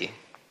York City.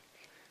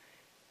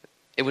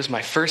 It was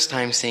my first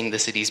time seeing the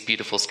city's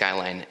beautiful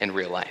skyline in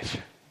real life.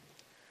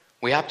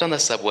 We hopped on the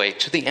subway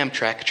to the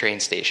Amtrak train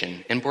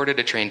station and boarded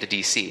a train to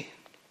D.C.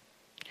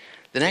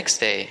 The next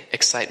day,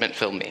 excitement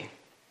filled me.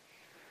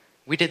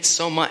 We did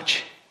so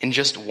much. In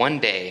just one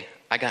day,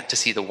 I got to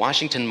see the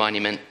Washington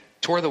Monument,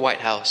 tour the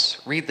White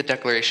House, read the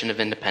Declaration of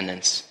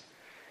Independence,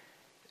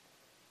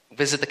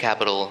 visit the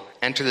Capitol,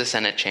 enter the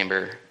Senate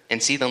chamber,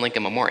 and see the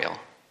Lincoln Memorial.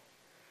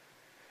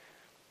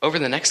 Over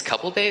the next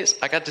couple days,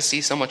 I got to see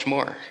so much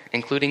more,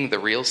 including the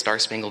real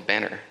Star-Spangled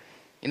Banner.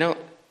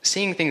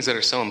 Seeing things that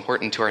are so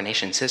important to our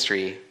nation's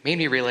history made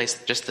me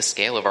realize just the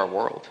scale of our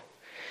world.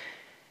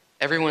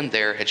 Everyone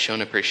there had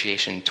shown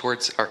appreciation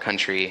towards our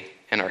country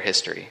and our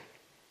history.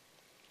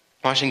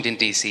 Washington,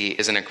 D.C.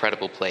 is an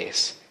incredible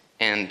place,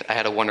 and I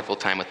had a wonderful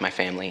time with my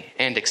family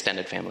and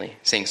extended family,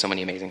 seeing so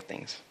many amazing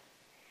things.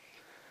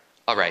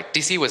 All right,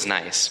 D.C. was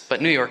nice,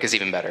 but New York is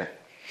even better.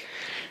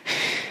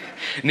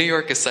 New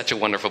York is such a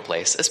wonderful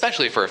place,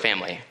 especially for a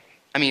family.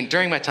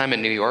 During my time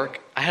in New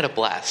York, I had a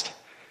blast.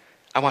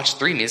 I watched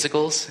 3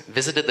 musicals,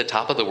 visited the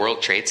top of the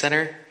World Trade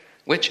Center,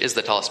 which is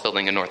the tallest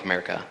building in North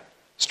America,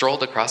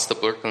 strolled across the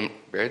Brooklyn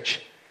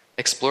Bridge,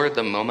 explored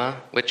the MoMA,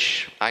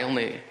 which I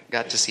only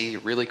got to see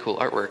really cool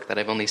artwork that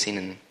I've only seen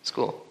in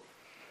school.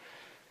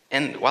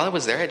 And while I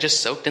was there, I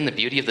just soaked in the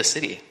beauty of the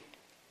city.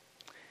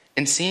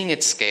 And seeing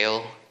its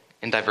scale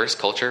and diverse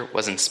culture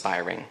was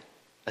inspiring.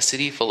 A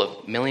city full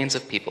of millions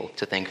of people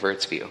to thank for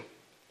its view.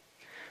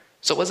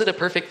 So was it a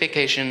perfect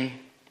vacation?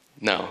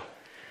 No.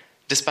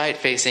 Despite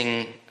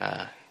facing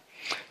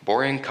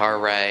boring car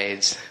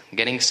rides,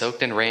 getting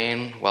soaked in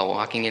rain while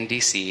walking in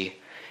D.C.,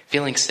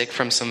 feeling sick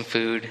from some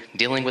food,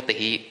 dealing with the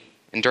heat,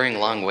 enduring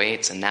long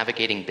waits, and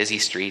navigating busy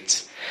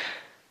streets,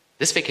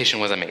 this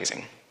vacation was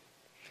amazing.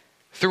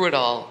 Through it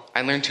all,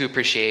 I learned to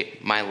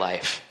appreciate my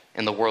life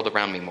and the world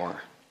around me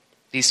more.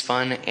 These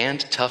fun and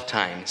tough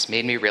times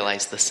made me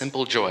realize the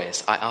simple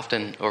joys I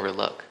often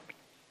overlook.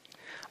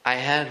 I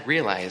had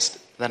realized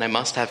that I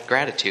must have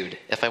gratitude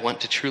if I want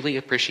to truly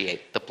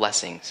appreciate the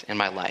blessings in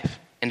my life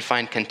and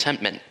find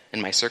contentment in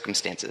my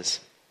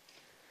circumstances.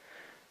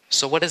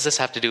 So what does this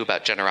have to do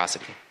about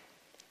generosity?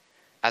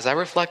 As I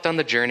reflect on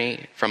the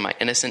journey from my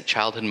innocent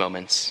childhood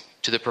moments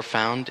to the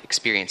profound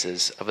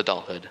experiences of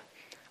adulthood,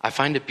 I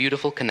find a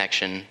beautiful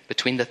connection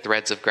between the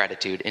threads of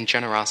gratitude and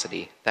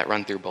generosity that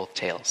run through both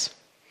tales.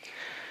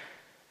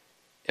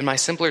 In my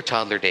simpler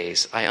toddler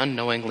days, I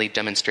unknowingly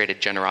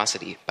demonstrated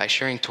generosity by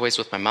sharing toys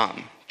with my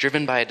mom,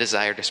 driven by a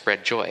desire to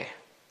spread joy.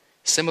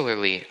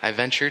 Similarly, I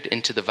ventured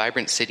into the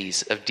vibrant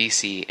cities of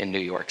D.C. and New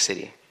York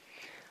City.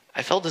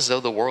 I felt as though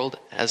the world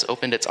has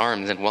opened its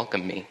arms and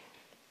welcomed me.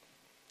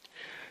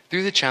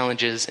 Through the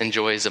challenges and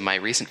joys of my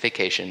recent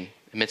vacation,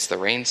 amidst the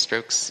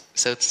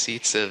rain-soaked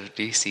seats of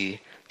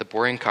D.C., the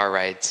boring car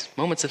rides,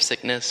 moments of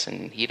sickness,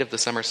 and heat of the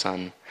summer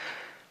sun,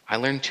 I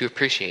learned to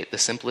appreciate the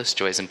simplest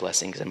joys and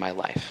blessings in my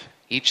life.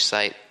 Each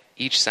sight,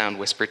 each sound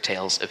whispered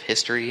tales of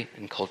history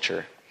and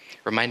culture,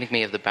 reminding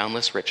me of the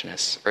boundless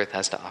richness Earth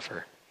has to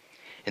offer.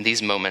 In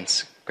these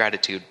moments,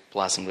 gratitude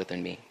blossomed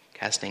within me,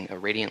 casting a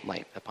radiant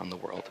light upon the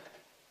world.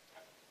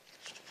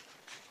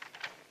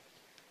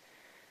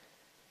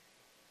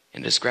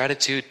 And as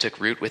gratitude took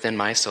root within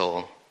my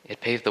soul,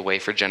 it paved the way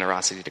for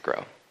generosity to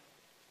grow.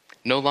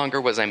 No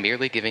longer was I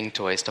merely giving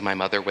toys to my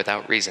mother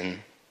without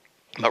reason,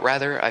 but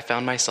rather I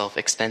found myself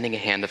extending a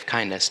hand of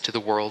kindness to the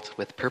world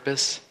with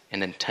purpose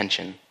and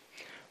intention.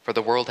 For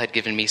the world had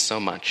given me so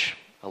much,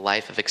 a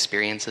life of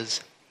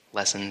experiences,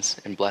 lessons,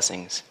 and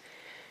blessings,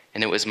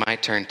 and it was my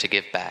turn to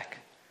give back,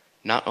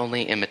 not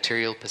only in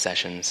material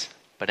possessions,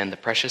 but in the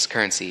precious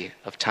currency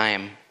of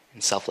time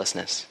and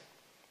selflessness.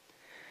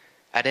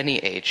 At any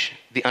age,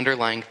 the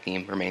underlying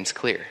theme remains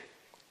clear.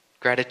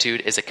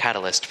 Gratitude is a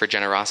catalyst for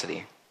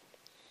generosity.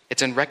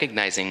 It's in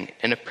recognizing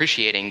and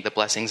appreciating the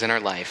blessings in our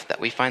life that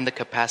we find the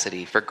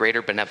capacity for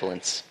greater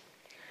benevolence.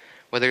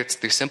 Whether it's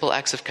through simple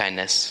acts of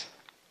kindness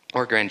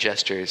or grand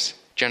gestures,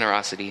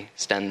 generosity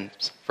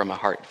stems from a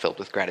heart filled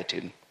with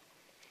gratitude.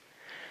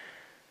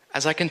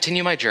 As I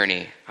continue my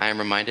journey, I am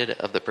reminded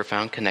of the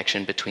profound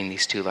connection between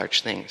these two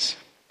large things.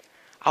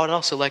 I would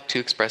also like to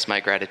express my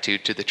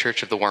gratitude to the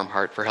Church of the Warm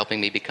Heart for helping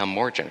me become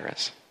more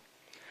generous.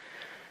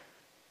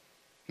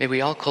 May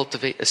we all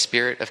cultivate a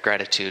spirit of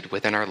gratitude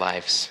within our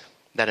lives,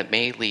 that it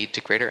may lead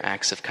to greater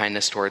acts of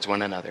kindness towards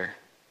one another.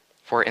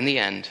 For in the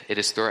end, it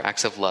is through our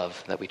acts of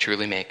love that we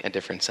truly make a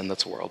difference in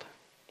this world.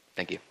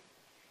 Thank you.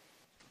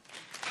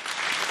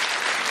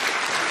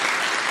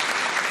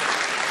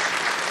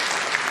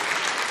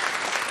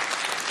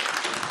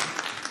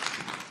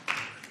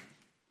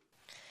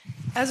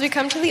 As we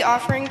come to the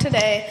offering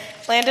today,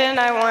 Landon and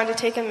I wanted to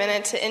take a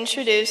minute to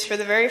introduce for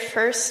the very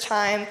first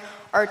time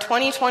our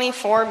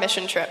 2024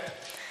 mission trip.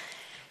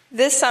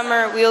 This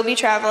summer, we will be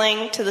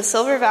traveling to the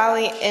Silver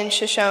Valley in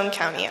Shoshone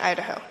County,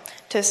 Idaho,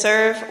 to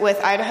serve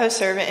with Idaho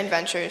Servant and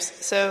Ventures.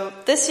 So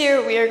this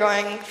year, we are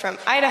going from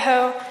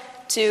Idaho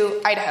to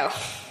Idaho.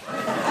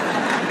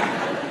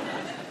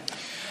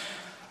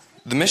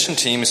 The mission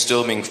team is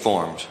still being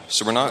formed,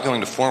 so we're not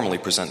going to formally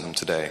present them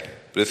today.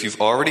 But if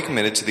you've already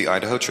committed to the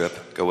Idaho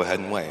trip, go ahead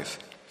and wave.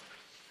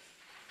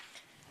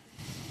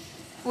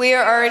 We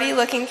are already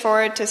looking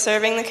forward to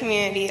serving the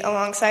community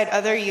alongside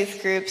other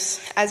youth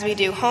groups as we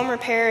do home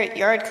repair,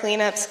 yard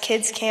cleanups,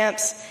 kids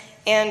camps,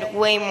 and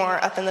way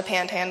more up in the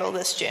Panhandle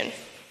this June.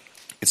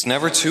 It's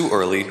never too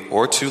early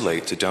or too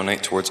late to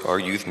donate towards our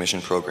youth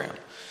mission program.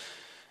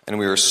 And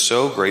we are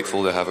so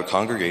grateful to have a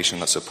congregation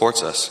that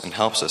supports us and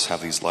helps us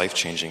have these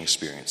life-changing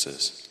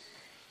experiences.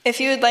 If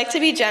you would like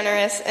to be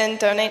generous and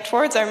donate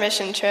towards our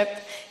mission trip,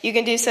 you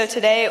can do so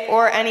today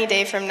or any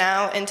day from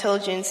now until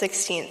June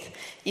 16th.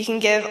 You can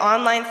give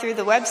online through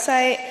the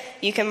website,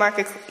 you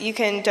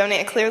can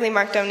donate a clearly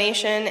marked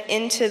donation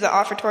into the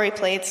offertory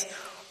plates,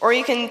 or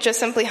you can just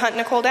simply hunt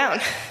Nicole down.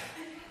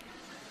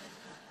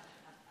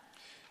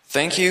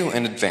 Thank you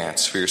in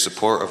advance for your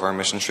support of our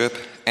mission trip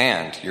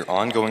and your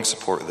ongoing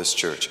support of this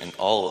church and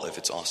all of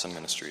its awesome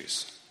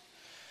ministries.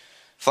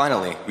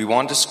 Finally, we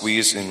wanted to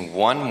squeeze in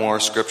one more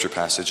scripture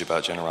passage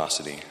about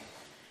generosity.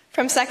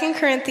 From 2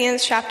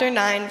 Corinthians chapter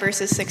 9,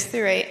 verses 6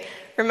 through 8,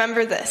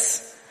 remember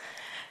this.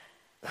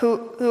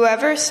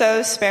 Whoever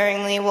sows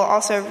sparingly will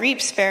also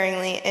reap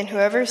sparingly, and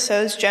whoever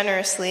sows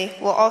generously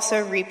will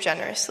also reap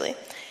generously.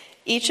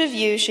 Each of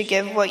you should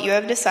give what you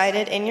have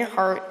decided in your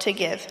heart to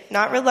give,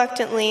 not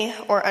reluctantly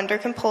or under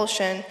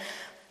compulsion,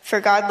 for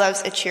God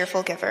loves a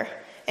cheerful giver,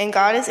 and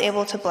God is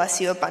able to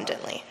bless you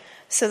abundantly,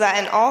 so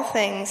that in all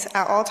things,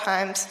 at all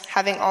times,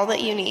 having all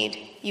that you need,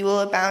 you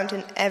will abound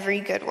in every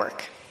good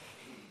work.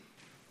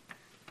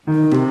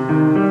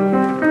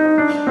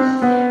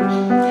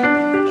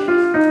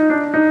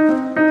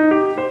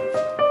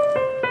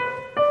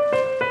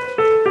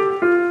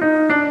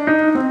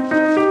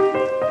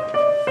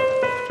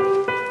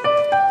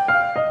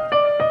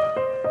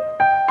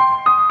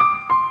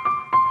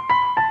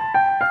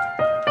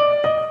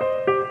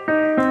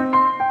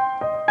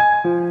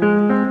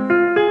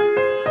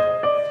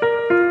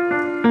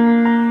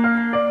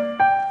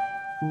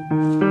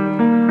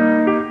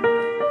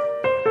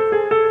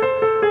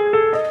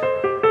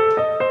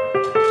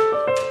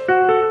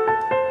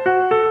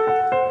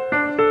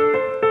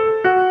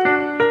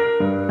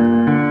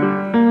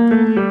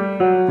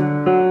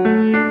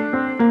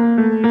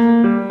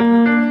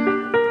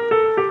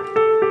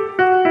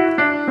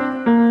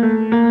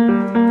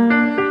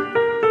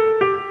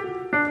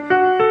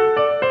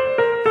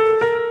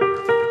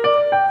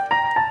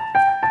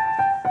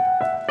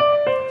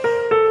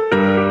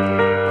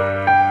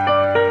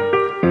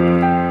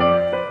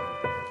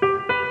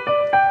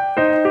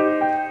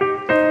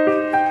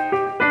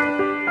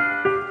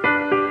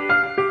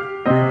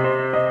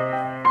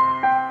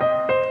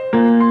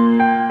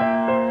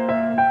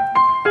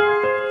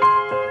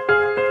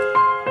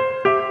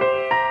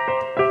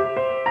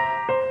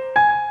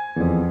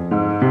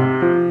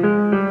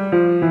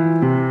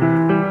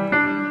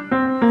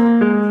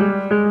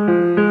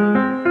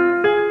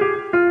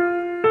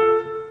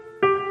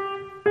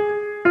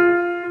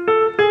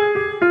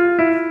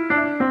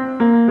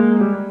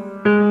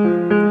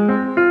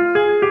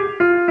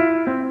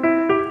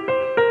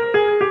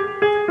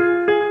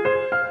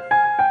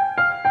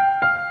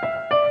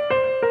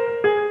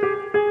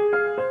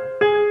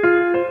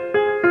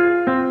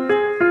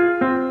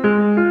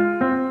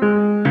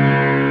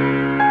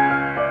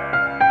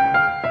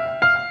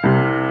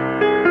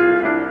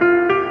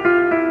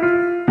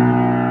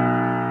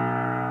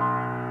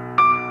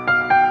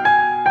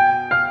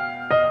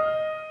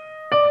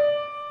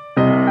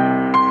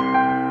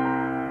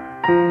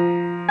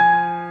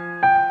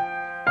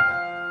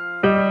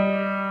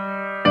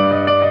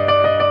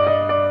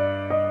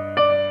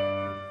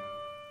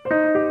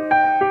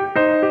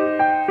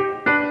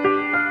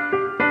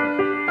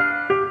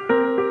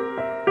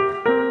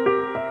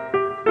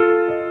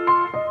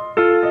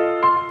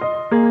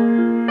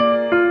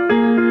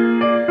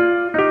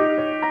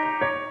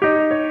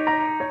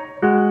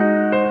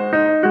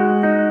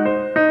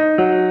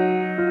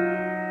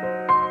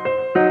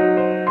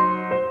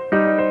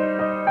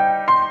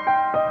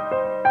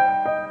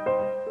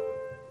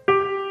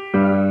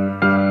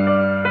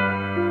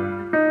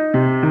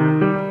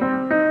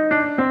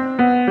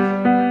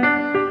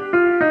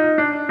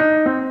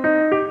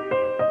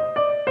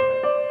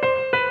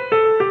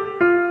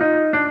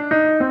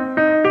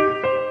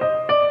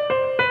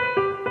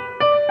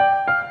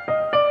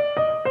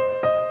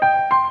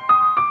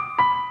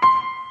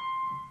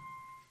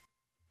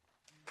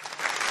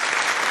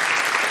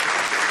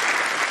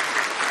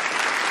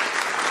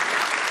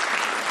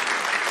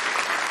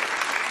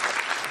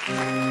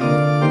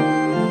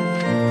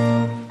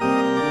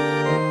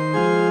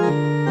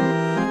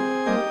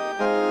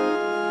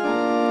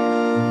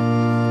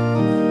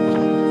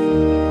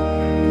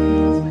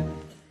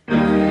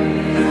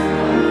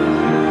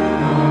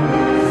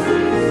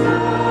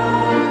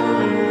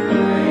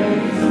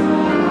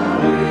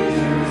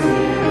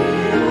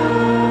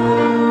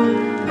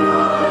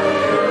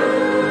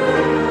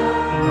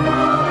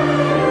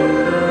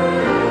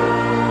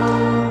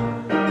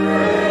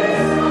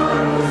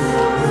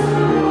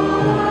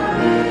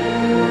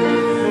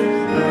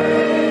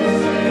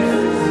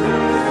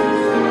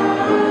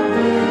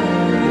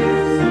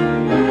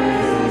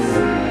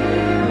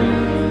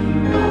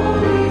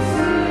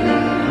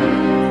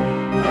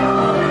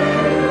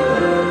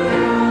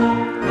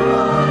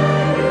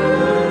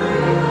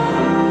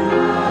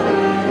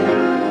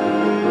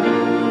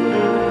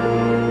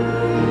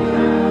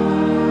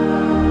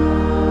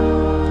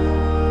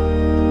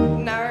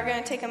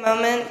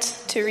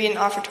 moment to read an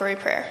offertory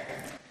prayer.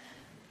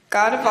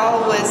 God of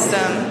all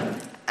wisdom,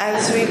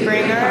 as we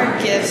bring our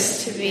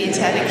gifts to be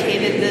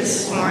dedicated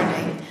this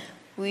morning,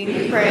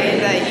 we pray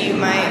that you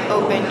might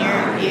open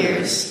your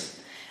ears,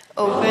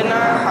 open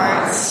our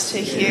hearts to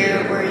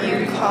hear where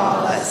you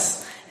call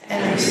us,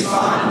 and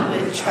respond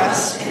with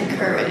trust and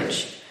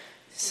courage,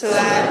 so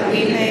that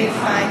we may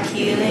find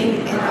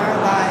healing in our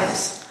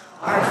lives,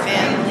 our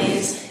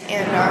families,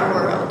 and our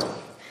world.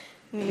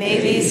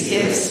 May these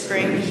gifts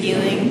bring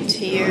healing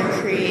to your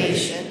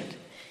creation.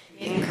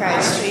 In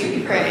Christ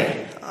we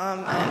pray.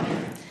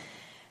 Amen.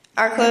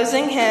 Our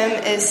closing hymn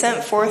is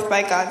Sent Forth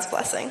by God's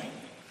Blessing.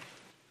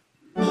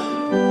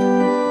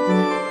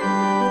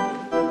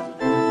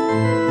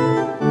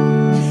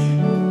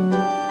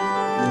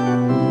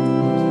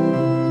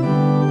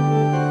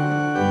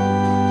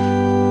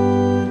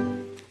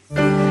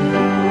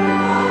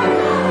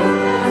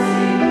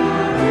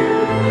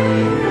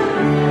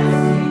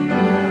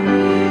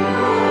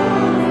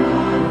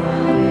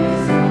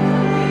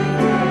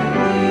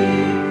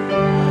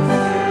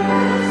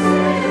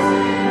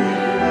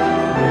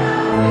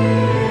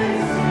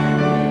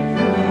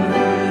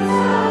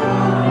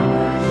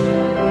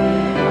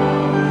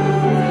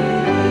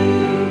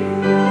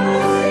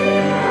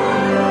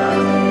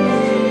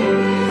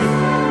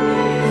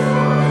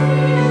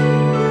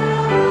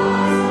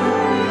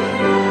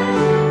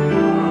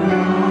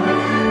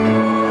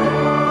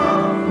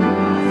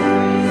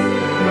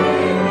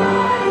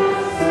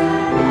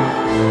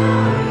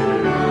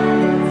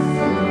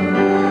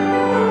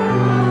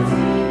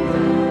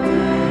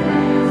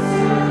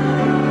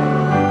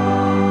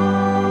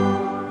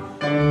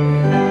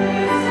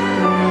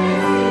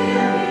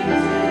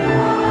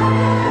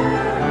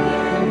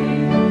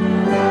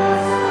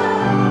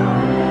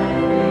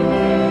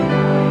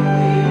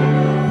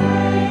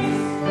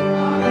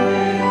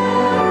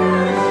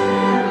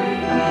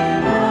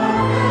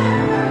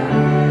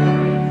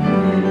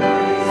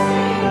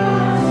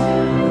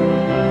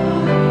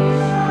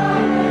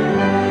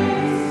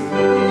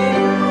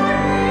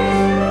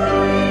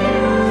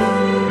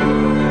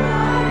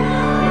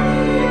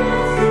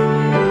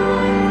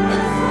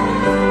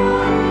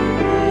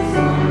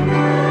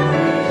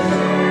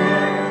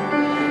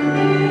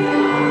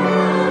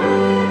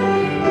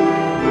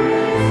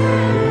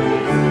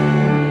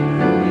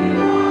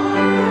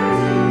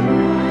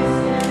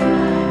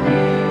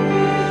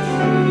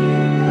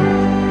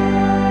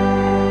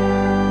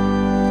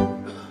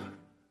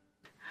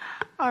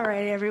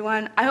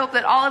 I hope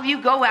that all of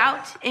you go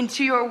out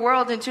into your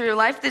world, into your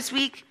life this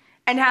week,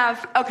 and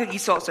have a cookie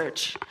soul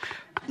search.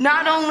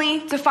 Not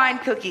only to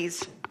find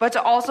cookies, but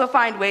to also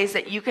find ways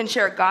that you can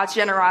share God's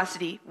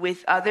generosity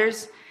with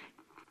others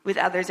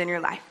in your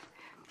life.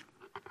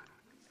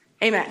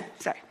 Amen.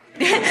 Sorry.